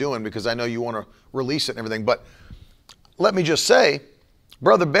that you're doing because I know you want to release it and everything. But let me just say,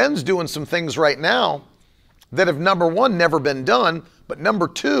 Brother Ben's doing some things right now that have, number one, never been done, but number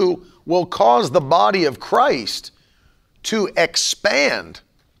two, will cause the body of Christ to expand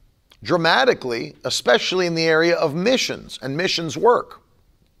dramatically, especially in the area of missions and missions work.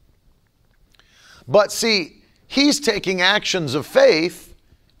 But see, he's taking actions of faith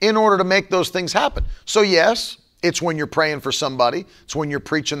in order to make those things happen. So yes, it's when you're praying for somebody, it's when you're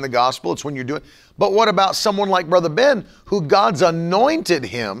preaching the gospel, it's when you're doing, but what about someone like Brother Ben, who God's anointed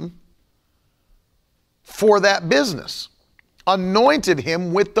him for that business, anointed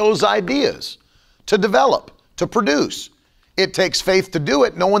him with those ideas to develop, to produce. It takes faith to do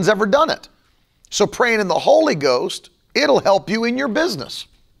it. No one's ever done it. So praying in the Holy Ghost, it'll help you in your business.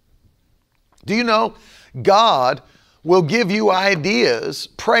 Do you know God will give you ideas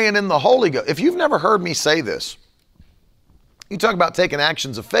praying in the Holy Ghost? If you've never heard me say this, you talk about taking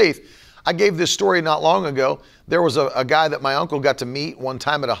actions of faith. I gave this story not long ago. There was a guy that my uncle got to meet one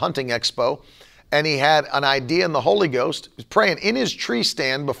time at a hunting expo, and he had an idea in the Holy Ghost. He was praying in his tree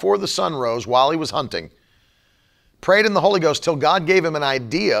stand before the sun rose while he was hunting. Prayed in the Holy Ghost till God gave him an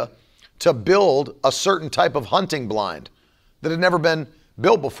idea to build a certain type of hunting blind that had never been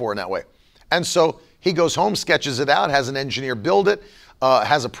built before in that way. And so he goes home, sketches it out, has an engineer build it,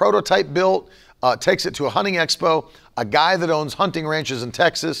 has a prototype built, takes it to a hunting expo. A guy that owns hunting ranches in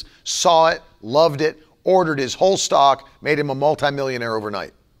Texas saw it, loved it, ordered his whole stock, made him a multimillionaire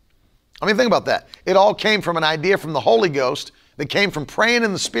overnight. I mean, think about that. It all came from an idea from the Holy Ghost that came from praying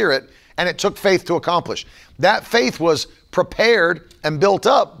in the Spirit, and it took faith to accomplish. That faith was prepared and built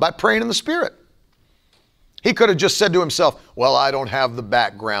up by praying in the Spirit. He could have just said to himself, well, I don't have the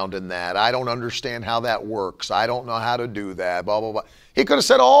background in that. I don't understand how that works. I don't know how to do that, blah, blah, blah. He could have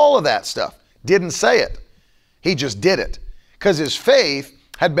said all of that stuff. Didn't say it. He just did it because his faith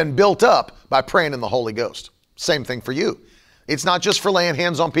had been built up by praying in the Holy Ghost. Same thing for you. It's not just for laying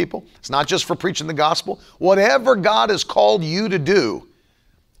hands on people. It's not just for preaching the gospel. Whatever God has called you to do,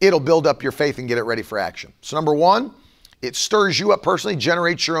 it'll build up your faith and get it ready for action. So number one, it stirs you up personally,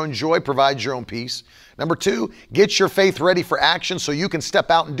 generates your own joy, provides your own peace. Number two, gets your faith ready for action so you can step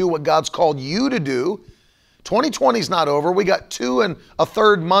out and do what God's called you to do. 2020 is not over. We got 2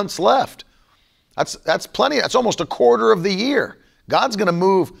 1/3 months left. That's plenty. That's almost a quarter of the year. God's going to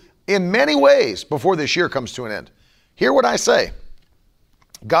move in many ways before this year comes to an end. Hear what I say.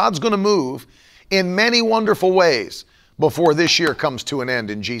 God's going to move in many wonderful ways before this year comes to an end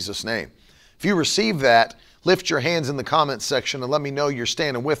in Jesus' name. If you receive that, lift your hands in the comments section and let me know you're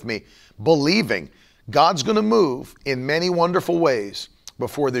standing with me, believing God's going to move in many wonderful ways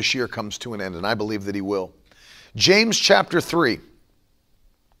before this year comes to an end, and I believe that He will. James chapter 3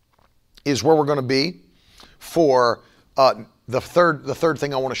 is where we're going to be for the third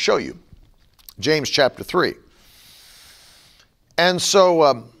thing I want to show you. James chapter 3. And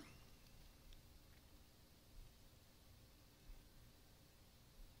so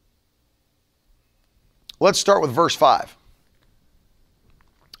let's start with verse 5.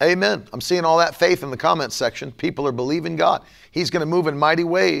 Amen. I'm seeing all that faith in the comments section. People are believing God. He's going to move in mighty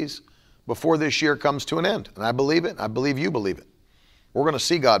ways before this year comes to an end. And I believe it. I believe you believe it. We're going to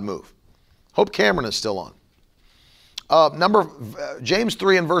see God move. Hope Cameron is still on. James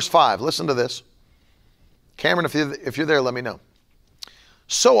 3 and verse 5. Listen to this. Cameron, if you're there, let me know.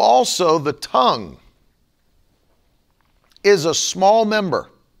 So also the tongue is a small member,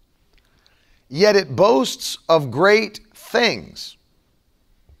 yet it boasts of great things.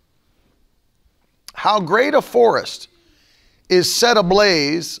 How great a forest is set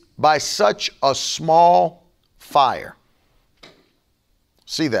ablaze by such a small fire.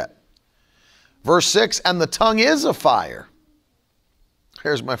 See that. Verse 6, and the tongue is a fire.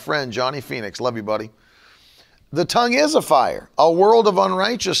 Here's my friend, Johnny Phoenix. Love you, buddy. The tongue is a fire, a world of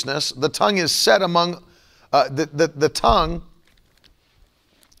unrighteousness. The tongue is set among, the tongue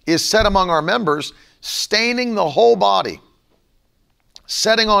is set among our members, staining the whole body,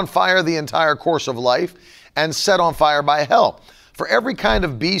 setting on fire the entire course of life, and set on fire by hell. For every kind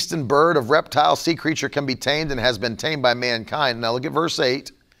of beast and bird, of reptile, sea creature can be tamed and has been tamed by mankind. Now look at verse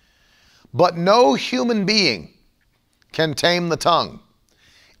 8. But no human being can tame the tongue.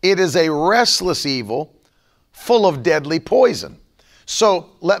 It is a restless evil, full of deadly poison.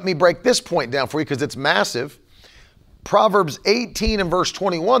 So let me break this point down for you because it's massive. Proverbs 18 and verse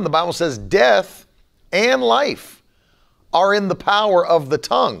 21, the Bible says, death and life are in the power of the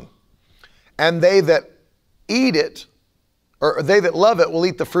tongue, and they that eat it, or they that love it, will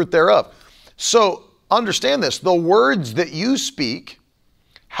eat the fruit thereof. So understand this, the words that you speak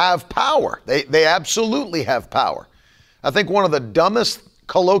have power. They absolutely have power. I think one of the dumbest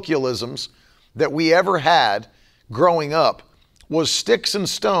colloquialisms that we ever had growing up was sticks and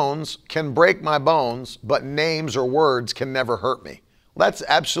stones can break my bones, but names or words can never hurt me. Well, that's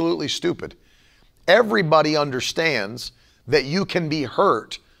absolutely stupid. Everybody understands that you can be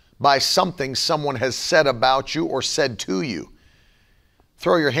hurt by something someone has said about you or said to you.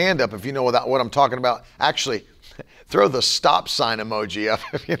 Throw your hand up if you know what I'm talking about. Actually, throw the stop sign emoji up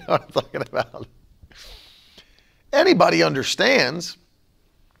if you know what I'm talking about. Anybody understands.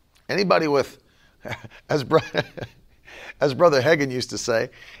 Anybody with, as Brother Hagin used to say,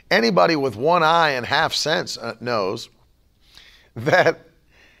 anybody with one eye and half sense knows that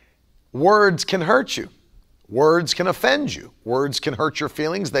words can hurt you. Words can offend you. Words can hurt your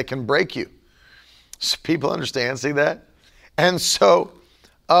feelings. They can break you. So people understand, see that? And so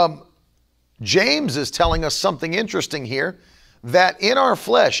James is telling us something interesting here, that in our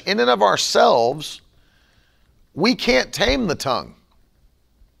flesh, in and of ourselves, we can't tame the tongue.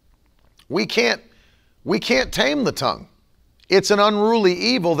 We can't tame the tongue. It's an unruly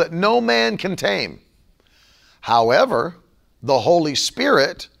evil that no man can tame. However, the Holy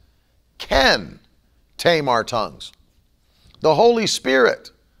Spirit can tame our tongues. The Holy Spirit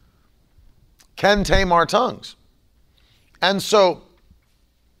can tame our tongues. And so,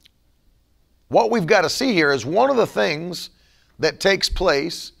 what we've got to see here is one of the things that takes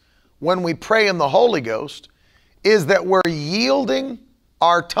place when we pray in the Holy Ghost is that we're yielding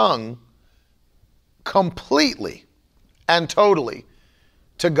our tongue completely and totally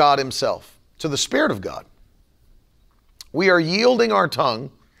to God Himself, to the Spirit of God. We are yielding our tongue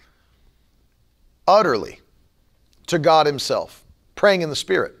utterly to God Himself, praying in the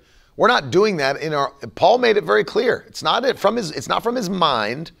Spirit. We're not doing that Paul made it very clear. It's not from his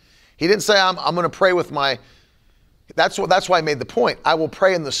mind. He didn't say, I'm going to pray with my, that's why I made the point. I will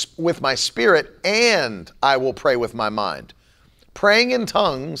pray with my spirit and I will pray with my mind. Praying in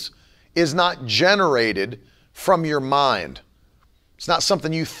tongues is not generated from your mind. It's not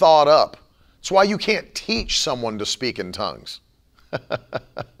something you thought up. It's why you can't teach someone to speak in tongues.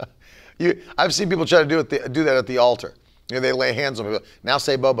 I've seen people try to do that at the altar. They lay hands on people. Now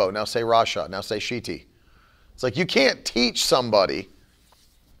say Bobo, now say Rasha, now say Shiti. It's like you can't teach somebody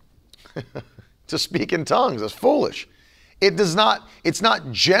to speak in tongues. That's foolish. It's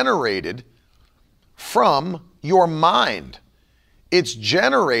not generated from your mind. It's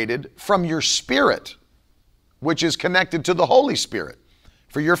generated from your spirit, which is connected to the Holy Spirit,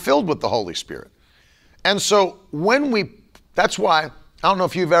 for you're filled with the Holy Spirit. And so that's why, I don't know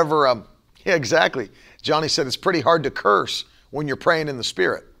if you've ever, yeah, exactly. Johnny said it's pretty hard to curse when you're praying in the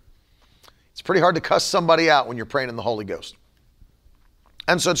Spirit. It's pretty hard to cuss somebody out when you're praying in the Holy Ghost.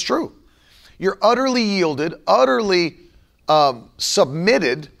 And so it's true. You're utterly yielded, utterly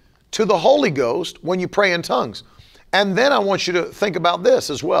submitted to the Holy Ghost when you pray in tongues. And then I want you to think about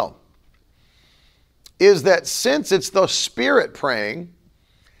this as well, is that since it's the Spirit praying,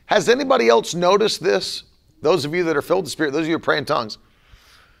 has anybody else noticed this? Those of you that are filled with the Spirit, those of you who pray in tongues,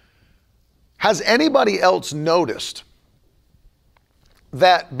 has anybody else noticed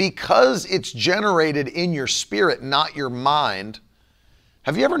that because it's generated in your spirit, not your mind,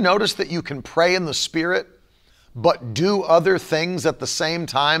 have you ever noticed that you can pray in the Spirit but do other things at the same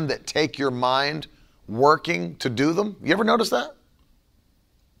time that take your mind working to do them? You ever notice that?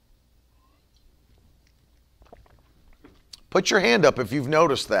 Put your hand up if you've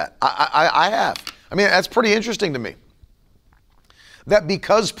noticed that. I have. I mean, that's pretty interesting to me. That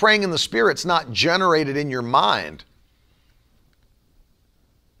because praying in the Spirit's not generated in your mind,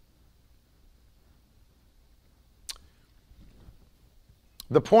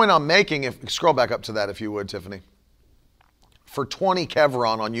 the point I'm making, scroll back up to that if you would, Tiffany. For 20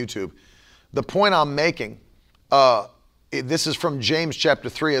 Kevron on YouTube, the point I'm making, this is from James chapter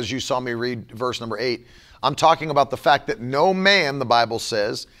 3, as you saw me read verse number 8. I'm talking about the fact that no man, the Bible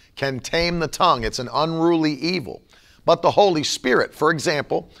says, can tame the tongue. It's an unruly evil. But the Holy Spirit, for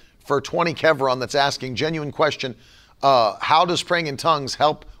example, for 20 Kevron that's asking genuine question, how does praying in tongues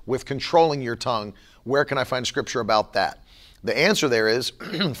help with controlling your tongue? Where can I find scripture about that? The answer there is,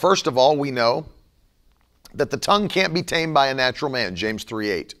 first of all, we know that the tongue can't be tamed by a natural man, James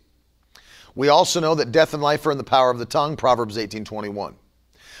 3:8. We also know that death and life are in the power of the tongue, Proverbs 18:21.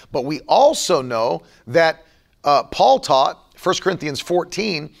 But we also know that Paul taught, 1 Corinthians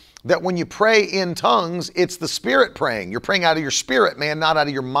 14, that when you pray in tongues, it's the Spirit praying. You're praying out of your spirit, man, not out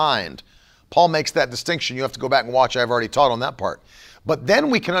of your mind. Paul makes that distinction. You have to go back and watch. I've already taught on that part. But then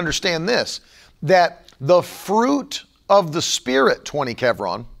we can understand this, that the fruit of the Spirit, 20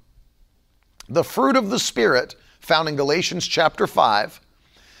 Kevron, the fruit of the Spirit found in Galatians chapter 5,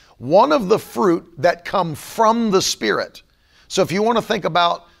 one of the fruit that come from the Spirit. So if you want to think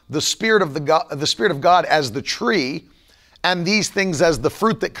about the Spirit of God as the tree, and these things as the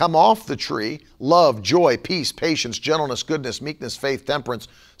fruit that come off the tree, love, joy, peace, patience, gentleness, goodness, meekness, faith, temperance,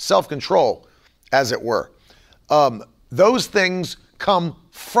 self-control, as it were. Those things come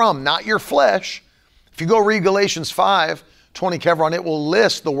from, not your flesh. If you go read Galatians 5, 20 Kevron, it will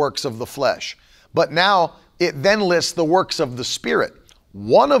list the works of the flesh. But now it then lists the works of the Spirit.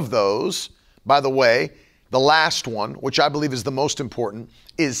 One of those, by the way, the last one, which I believe is the most important,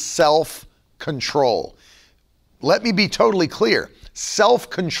 is self-control. Let me be totally clear.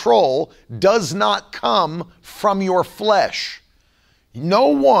 Self-control does not come from your flesh. No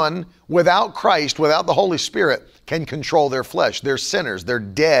one without Christ, without the Holy Spirit, can control their flesh. They're sinners. They're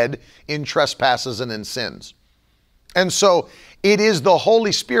dead in trespasses and in sins. And so it is the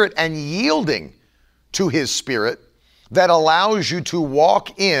Holy Spirit and yielding to His Spirit that allows you to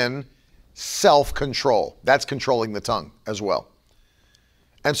walk in self-control. That's controlling the tongue as well.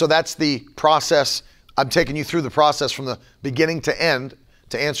 And so that's the process. I'm taking you through the process from the beginning to end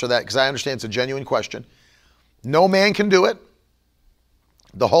to answer that, because I understand it's a genuine question. No man can do it.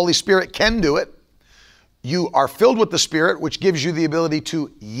 The Holy Spirit can do it. You are filled with the Spirit, which gives you the ability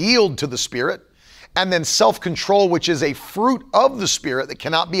to yield to the Spirit. And then self-control, which is a fruit of the Spirit that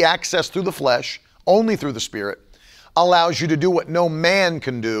cannot be accessed through the flesh, only through the Spirit, allows you to do what no man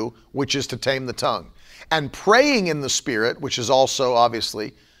can do, which is to tame the tongue. And praying in the Spirit, which is also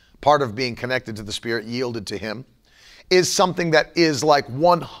obviously part of being connected to the Spirit, yielded to Him, is something that is like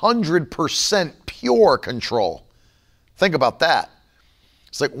 100% pure control. Think about that.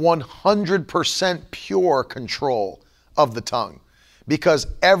 It's like 100% pure control of the tongue, because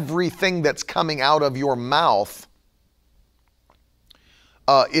everything that's coming out of your mouth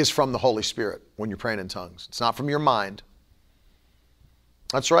is from the Holy Spirit when you're praying in tongues. It's not from your mind.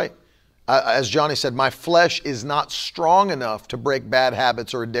 That's right. As Johnny said, my flesh is not strong enough to break bad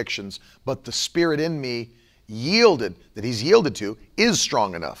habits or addictions, but the Spirit in me that He's yielded to is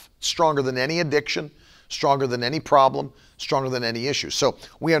strong enough. Stronger than any addiction, stronger than any problem, stronger than any issue. So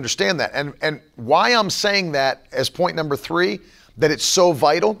we understand that. And why I'm saying that as point number 3, that it's so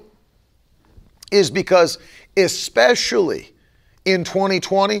vital, is because especially in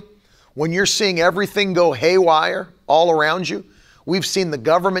 2020, when you're seeing everything go haywire all around you, we've seen the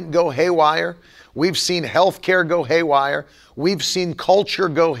government go haywire, we've seen healthcare go haywire, we've seen culture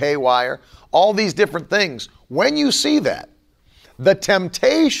go haywire, all these different things. When you see that, the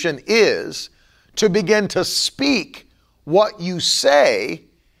temptation is to begin to speak what you say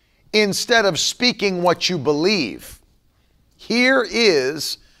instead of speaking what you believe. Here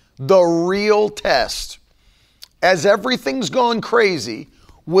is the real test. As everything's gone crazy,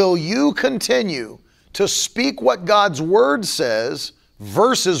 will you continue to speak what God's Word says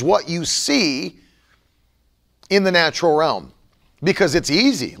versus what you see in the natural realm? Because it's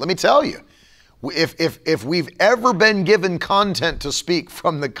easy, let me tell you. If we've ever been given content to speak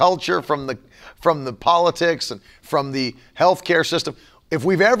from the culture, from the politics, and from the healthcare system, if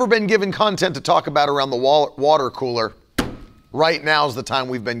we've ever been given content to talk about around the water cooler, right now is the time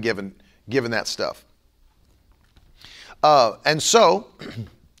we've been given that stuff. And so,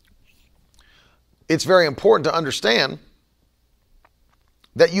 it's very important to understand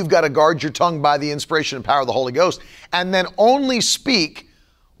that you've got to guard your tongue by the inspiration and power of the Holy Ghost, and then only speak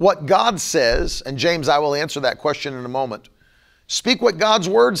what God says. And James, I will answer that question in a moment. Speak what God's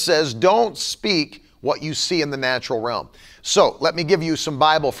Word says. Don't speak what you see in the natural realm. So let me give you some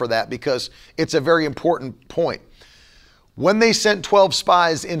Bible for that, because it's a very important point. When they sent 12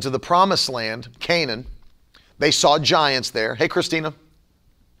 spies into the promised land, Canaan, they saw giants there. Hey, Christina.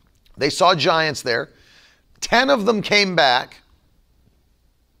 They saw giants there. 10 of them came back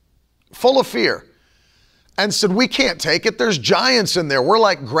full of fear and said, we can't take it. There's giants in there. We're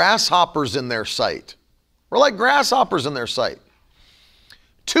like grasshoppers in their sight. We're like grasshoppers in their sight.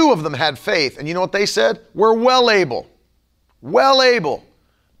 2 of them had faith. And you know what they said? We're well able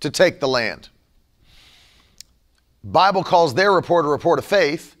to take the land. Bible calls their report a report of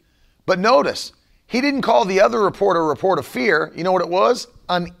faith. But notice, he didn't call the other report a report of fear. You know what it was?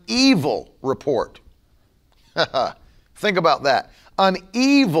 An evil report. Think about that. An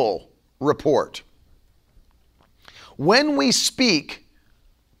evil report. When we speak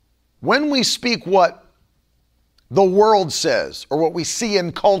what the world says, or what we see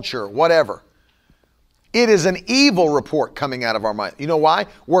in culture, whatever, it is an evil report coming out of our mind. You know why?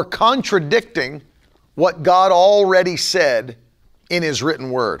 We're contradicting what God already said in His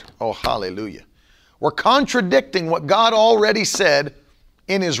written word. Oh, hallelujah. We're contradicting what God already said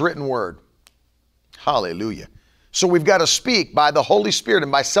in His written word. Hallelujah. So we've got to speak by the Holy Spirit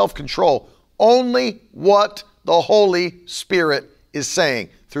and by self-control only what the Holy Spirit is saying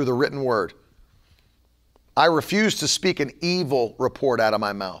through the written word. I refuse to speak an evil report out of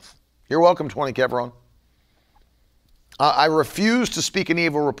my mouth. You're welcome, 20 Kevron. I refuse to speak an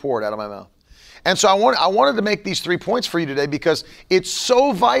evil report out of my mouth. And so I wanted to make these 3 points for you today, because it's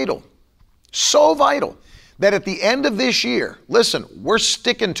so vital that at the end of this year, listen, we're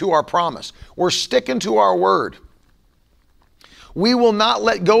sticking to our promise. We're sticking to our word. We will not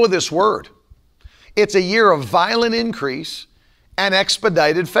let go of this word. It's a year of violent increase and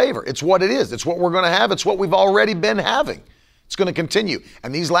expedited favor. It's what it is. It's what we're going to have. It's what we've already been having. It's going to continue.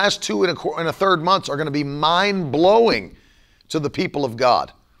 And these last 2 and a third months are going to be mind-blowing to the people of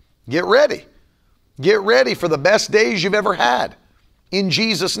God. Get ready. Get ready for the best days you've ever had in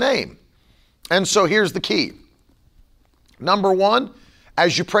Jesus' name. And so here's the key. Number 1,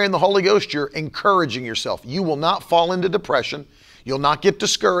 as you pray in the Holy Ghost, you're encouraging yourself. You will not fall into depression. You'll not get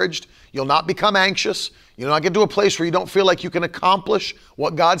discouraged. You'll not become anxious. You'll not get to a place where you don't feel like you can accomplish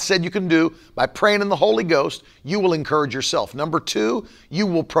what God said you can do. By praying in the Holy Ghost, you will encourage yourself. Number 2, you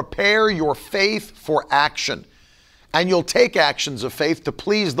will prepare your faith for action. And you'll take actions of faith to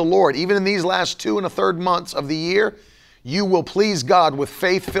please the Lord. Even in these last 2 and a third months of the year, you will please God with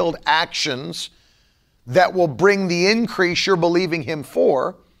faith-filled actions that will bring the increase you're believing Him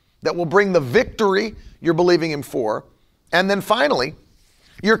for that will bring the victory you're believing Him for. And then finally,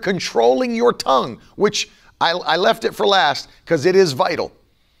 you're controlling your tongue, which I left it for last because it is vital.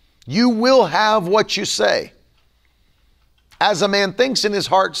 You will have what you say. As a man thinks in his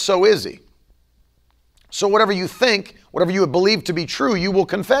heart, so is he. So whatever you think, whatever you believe to be true, you will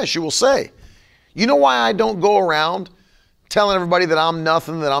confess, you will say. You know why I don't go around telling everybody that I'm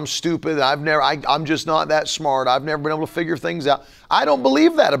nothing, that I'm stupid, that I'm just not that smart, I've never been able to figure things out. I don't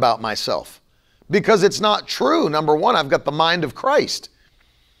believe that about myself because it's not true. Number one, I've got the mind of Christ.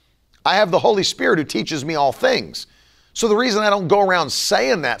 I have the Holy Spirit who teaches me all things. So the reason I don't go around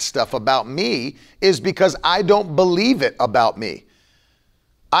saying that stuff about me is because I don't believe it about me.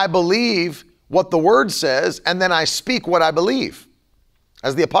 I believe what the Word says, and then I speak what I believe.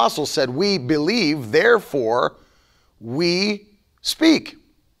 As the apostles said, we believe, therefore we speak.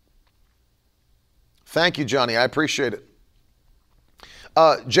 Thank you, Johnny. I appreciate it.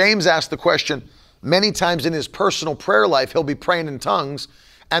 James asked the question, many times in his personal prayer life, he'll be praying in tongues,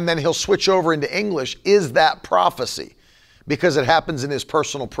 and then he'll switch over into English. Is that prophecy? Because it happens in his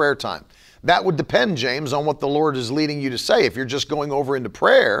personal prayer time. That would depend, James, on what the Lord is leading you to say. If you're just going over into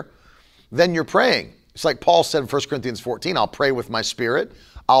prayer, then you're praying. It's like Paul said in 1 Corinthians 14, I'll pray with my spirit,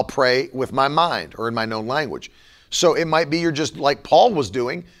 I'll pray with my mind, or in my known language. So it might be you're just like Paul was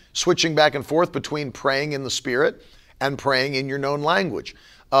doing, switching back and forth between praying in the spirit and praying in your known language.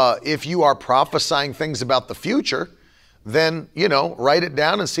 If you are prophesying things about the future, then, write it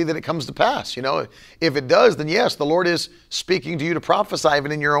down and see that it comes to pass. If it does, then yes, the Lord is speaking to you to prophesy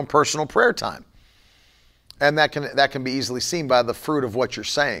even in your own personal prayer time. And that can be easily seen by the fruit of what you're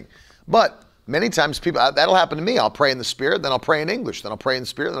saying. But many times that'll happen to me. I'll pray in the Spirit, then I'll pray in English, then I'll pray in the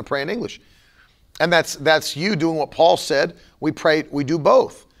Spirit, then I'll pray in English. And that's you doing what Paul said. We do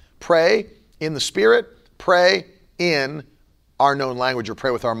both. Pray in the Spirit, pray in our known language, or pray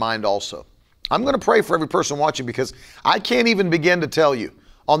with our mind also. I'm going to pray for every person watching because I can't even begin to tell you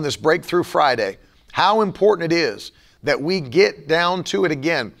on this Breakthrough Friday how important it is that we get down to it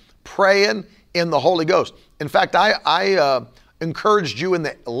again, praying in the Holy Ghost. In fact, I encouraged you in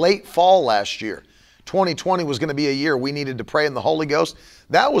the late fall last year. 2020 was going to be a year we needed to pray in the Holy Ghost.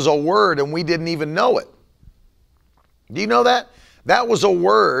 That was a word and we didn't even know it. Do you know that? That was a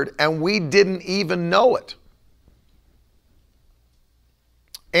word and we didn't even know it.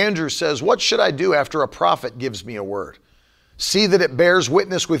 Andrew says, what should I do after a prophet gives me a word? See that it bears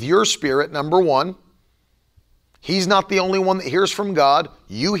witness with your spirit, number one. He's not the only one that hears from God.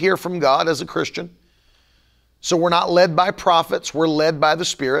 You hear from God as a Christian. So we're not led by prophets, we're led by the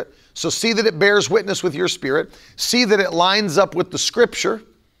Spirit. So see that it bears witness with your spirit. See that it lines up with the Scripture,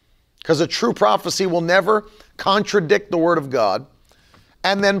 because a true prophecy will never contradict the Word of God.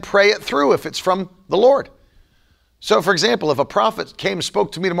 And then pray it through if it's from the Lord. So, for example, if a prophet came and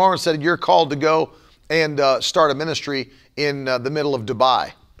spoke to me tomorrow and said, you're called to go and start a ministry in the middle of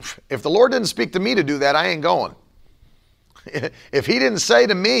Dubai. If the Lord didn't speak to me to do that, I ain't going. If He didn't say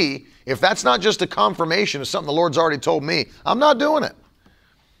to me, if that's not just a confirmation of something the Lord's already told me, I'm not doing it.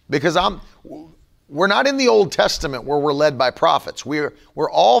 Because we're not in the Old Testament where we're led by prophets. We're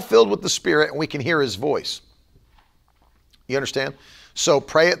all filled with the Spirit and we can hear His voice. You understand? So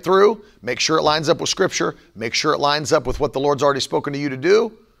pray it through, make sure it lines up with Scripture, make sure it lines up with what the Lord's already spoken to you to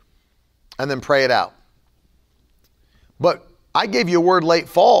do, and then pray it out. But I gave you a word late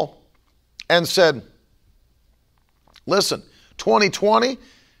fall and said, listen, 2020,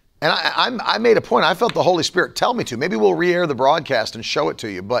 and I made a point, I felt the Holy Spirit tell me to. Maybe we'll re-air the broadcast and show it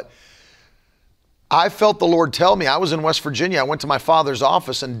to you, but I felt the Lord tell me. I was in West Virginia, I went to my father's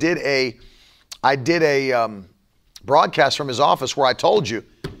office and did a broadcast from his office where I told you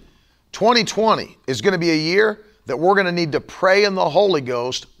 2020 is going to be a year that we're going to need to pray in the Holy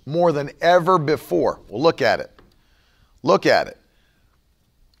Ghost more than ever before. Well, look at it. Look at it.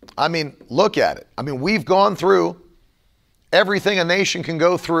 I mean, look at it. I mean, we've gone through everything a nation can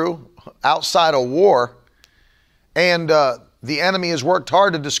go through outside of war, and the enemy has worked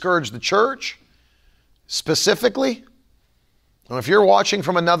hard to discourage the church specifically. And if you're watching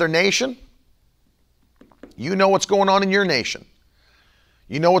from another nation, you know what's going on in your nation.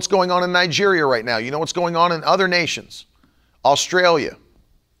 You know what's going on in Nigeria right now. You know what's going on in other nations. Australia,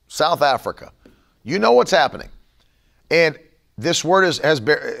 South Africa. You know what's happening. And this word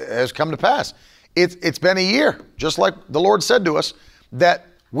has come to pass. It's been a year, just like the Lord said to us, that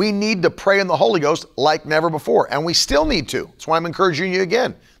we need to pray in the Holy Ghost like never before. And we still need to. That's why I'm encouraging you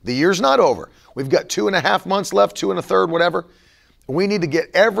again. The year's not over. We've got 2.5 months left, 2 1/3, whatever. We need to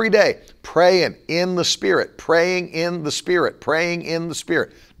get every day praying in the Spirit, praying in the Spirit, praying in the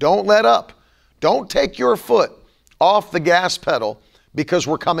Spirit. Don't let up. Don't take your foot off the gas pedal because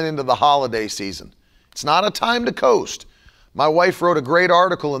we're coming into the holiday season. It's not a time to coast. My wife wrote a great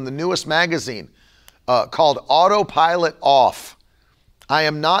article in the newest magazine called Autopilot Off. I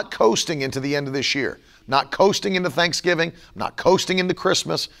am not coasting into the end of this year. Not coasting into Thanksgiving. I'm not coasting into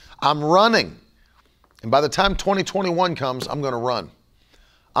Christmas. I'm running. And by the time 2021 comes, I'm going to run.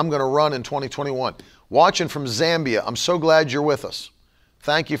 I'm going to run in 2021. Watching from Zambia, I'm so glad you're with us.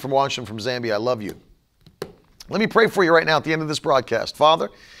 Thank you for watching from Zambia. I love you. Let me pray for you right now at the end of this broadcast. Father,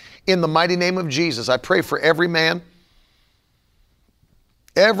 in the mighty name of Jesus, I pray for every man,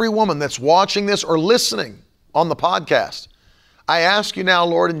 every woman that's watching this or listening on the podcast. I ask you now,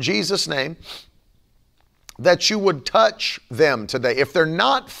 Lord, in Jesus' name, that you would touch them today. If they're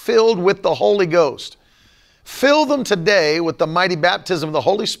not filled with the Holy Ghost, fill them today with the mighty baptism of the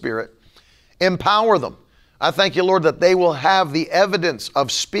Holy Spirit. Empower them. I thank you, Lord, that they will have the evidence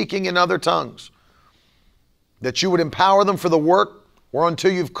of speaking in other tongues, that you would empower them for the work whereunto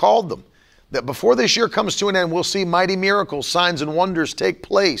you've called them, that before this year comes to an end, we'll see mighty miracles, signs, and wonders take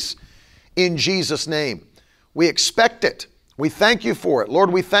place in Jesus' name. We expect it. We thank you for it.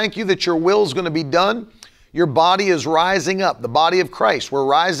 Lord, we thank you that your will is going to be done. Your body is rising up, the body of Christ. We're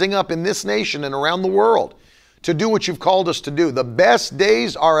rising up in this nation and around the world to do what you've called us to do. The best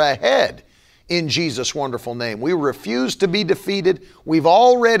days are ahead in Jesus' wonderful name. We refuse to be defeated. We've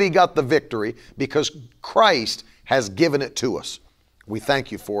already got the victory because Christ has given it to us. We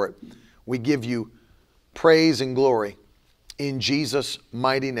thank you for it. We give you praise and glory in Jesus'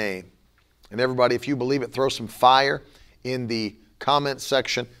 mighty name. And everybody, if you believe it, throw some fire in the comment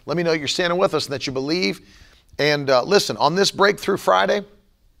section. Let me know you're standing with us and that you believe. And listen, on this Breakthrough Friday,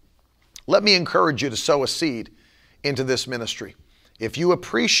 let me encourage you to sow a seed into this ministry. If you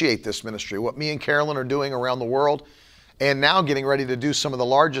appreciate this ministry, what me and Carolyn are doing around the world, and now getting ready to do some of the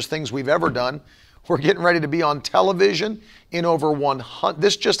largest things we've ever done, we're getting ready to be on television in over 100.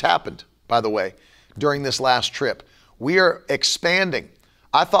 This just happened, by the way, during this last trip. We are expanding.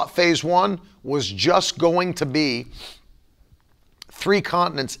 I thought phase 1 was just going to be 3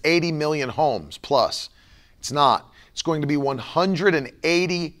 continents, 80 million homes plus. It's not. It's going to be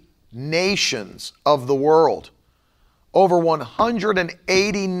 180 nations of the world. Over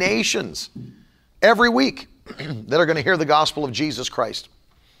 180 nations every week that are going to hear the gospel of Jesus Christ.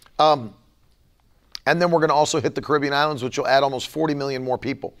 And then we're going to also hit the Caribbean islands, which will add almost 40 million more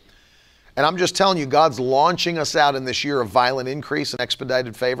people. And I'm just telling you, God's launching us out in this year of violent increase and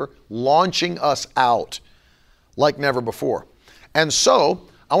expedited favor, launching us out like never before. And so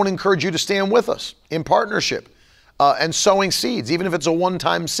I want to encourage you to stand with us in partnership and sowing seeds, even if it's a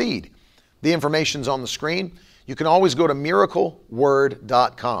one-time seed. The information's on the screen. You can always go to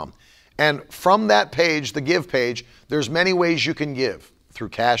miracleword.com. And from that page, the give page, there's many ways you can give through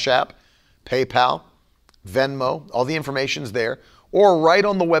Cash App, PayPal, Venmo, all the information's there. Or right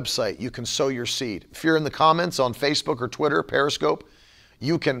on the website, you can sow your seed. If you're in the comments on Facebook or Twitter, Periscope,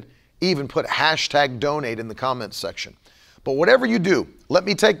 you can even put #donate in the comments section. But whatever you do, let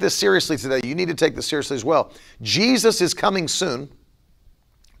me take this seriously today. You need to take this seriously as well. Jesus is coming soon,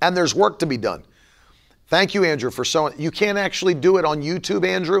 and there's work to be done. Thank you, Andrew, for sowing. You can't actually do it on YouTube,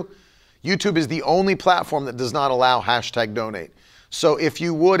 Andrew. YouTube is the only platform that does not allow #donate. So if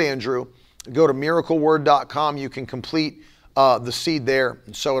you would, Andrew, go to miracleword.com. You can complete the seed there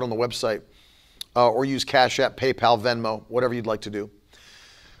and sow it on the website, or use Cash App, PayPal, Venmo, whatever you'd like to do.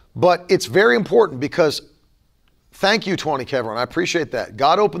 But it's very important because, thank you, Tony Kevron. I appreciate that.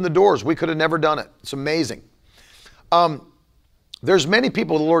 God opened the doors. We could have never done it. It's amazing. There's many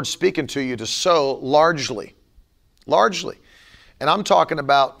people the Lord's speaking to you to sow largely. And I'm talking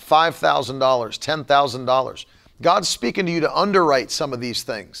about $5,000, $10,000. God's speaking to you to underwrite some of these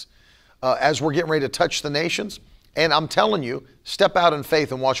things as we're getting ready to touch the nations. And I'm telling you, step out in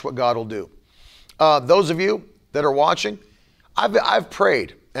faith and watch what God will do. Those of you that are watching, I've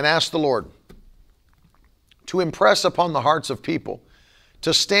prayed and asked the Lord to impress upon the hearts of people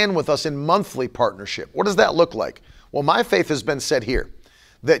to stand with us in monthly partnership. What does that look like? Well, my faith has been set here,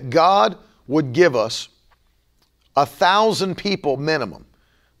 that God would give us 1,000 people minimum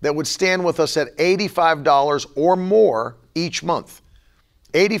that would stand with us at $85 or more each month.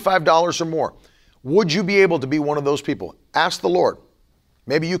 $85 or more. Would you be able to be one of those people? Ask the Lord.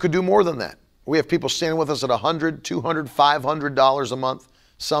 Maybe you could do more than that. We have people standing with us at $100, $200, $500 a month,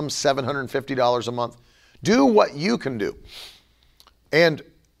 some $750 a month. Do what you can do. And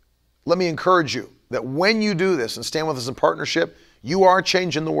let me encourage you that when you do this and stand with us in partnership, you are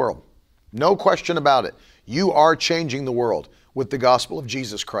changing the world. No question about it. You are changing the world with the gospel of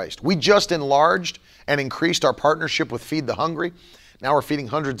Jesus Christ. We just enlarged and increased our partnership with Feed the Hungry. Now we're feeding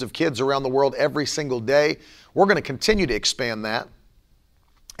hundreds of kids around the world every single day. We're going to continue to expand that.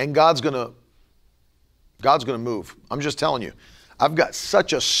 And God's going to move. I'm just telling you. I've got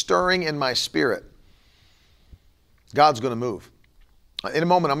such a stirring in my spirit. God's going to move. In a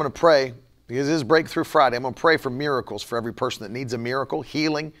moment, I'm going to pray, because it is Breakthrough Friday. I'm going to pray for miracles for every person that needs a miracle,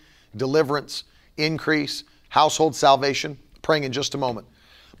 healing, deliverance, increase, household salvation. Praying in just a moment.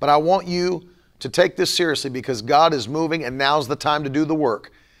 But I want you to take this seriously, because God is moving, and now's the time to do the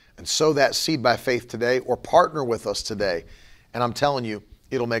work and sow that seed by faith today, or partner with us today. And I'm telling you,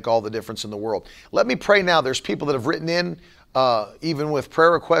 it'll make all the difference in the world. Let me pray now. There's people that have written in, even with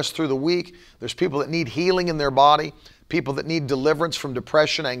prayer requests through the week. There's people that need healing in their body, people that need deliverance from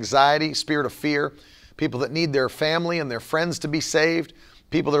depression, anxiety, spirit of fear, people that need their family and their friends to be saved,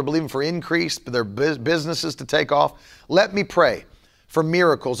 people that are believing for increase, their businesses to take off. Let me pray for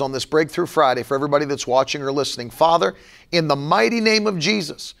miracles on this Breakthrough Friday for everybody that's watching or listening. Father, in the mighty name of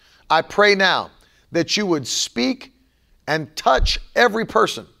Jesus, I pray now that you would speak and touch every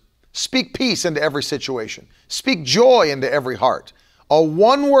person. Speak peace into every situation. Speak joy into every heart.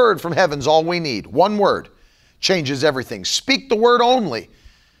 One word from heaven's all we need. One word changes everything. Speak the word only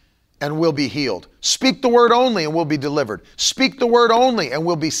and we'll be healed. Speak the word only and we'll be delivered. Speak the word only and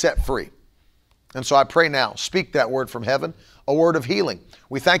we'll be set free. And so I pray now, speak that word from heaven, a word of healing.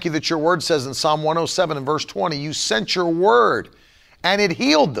 We thank you that your word says in Psalm 107 and verse 20, you sent your word and it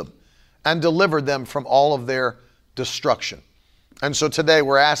healed them and delivered them from all of their destruction. And so today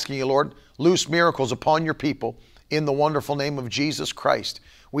we're asking you, Lord, loose miracles upon your people in the wonderful name of Jesus Christ.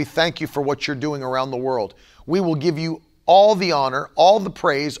 We thank you for what you're doing around the world. We will give you all the honor, all the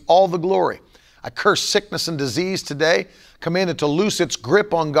praise, all the glory. I curse sickness and disease today, command it to loose its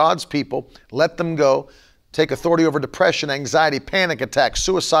grip on God's people. Let them go. Take authority over depression, anxiety, panic attacks,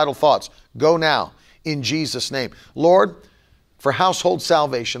 suicidal thoughts. Go now in Jesus' name. Lord, for household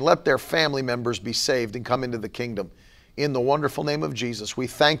salvation, let their family members be saved and come into the kingdom. In the wonderful name of Jesus, we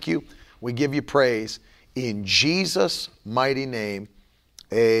thank you. We give you praise. In Jesus' mighty name,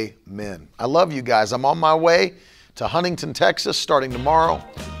 amen. I love you guys. I'm on my way to Huntington, Texas, starting tomorrow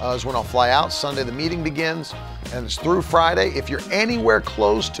is when I'll fly out. Sunday, the meeting begins, and it's through Friday. If you're anywhere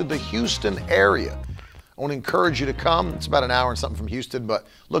close to the Houston area, I want to encourage you to come. It's about an hour and something from Houston, but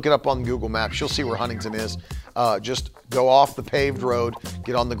look it up on Google Maps. You'll see where Huntington is. Just go off the paved road,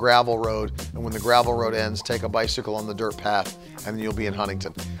 get on the gravel road, and when the gravel road ends, take a bicycle on the dirt path, and then you'll be in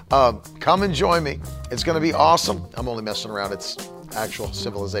Huntington. Come and join me. It's going to be awesome. I'm only messing around. It's actual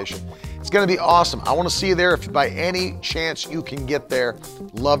civilization. It's going to be awesome. I want to see you there. If by any chance you can get there,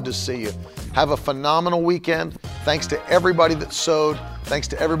 love to see you. Have a phenomenal weekend. Thanks to everybody that sowed. Thanks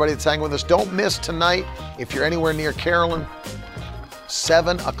to everybody that's hanging with us. Don't miss tonight, if you're anywhere near Carolyn,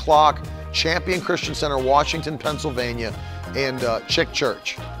 7 o'clock, Champion Christian Center, Washington, Pennsylvania, and Chick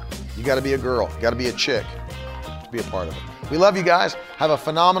Church. You got to be a girl. You got to be a chick to be a part of it. We love you guys. Have a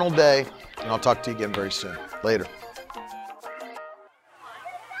phenomenal day, and I'll talk to you again very soon. Later.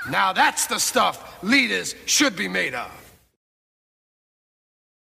 Now that's the stuff leaders should be made of.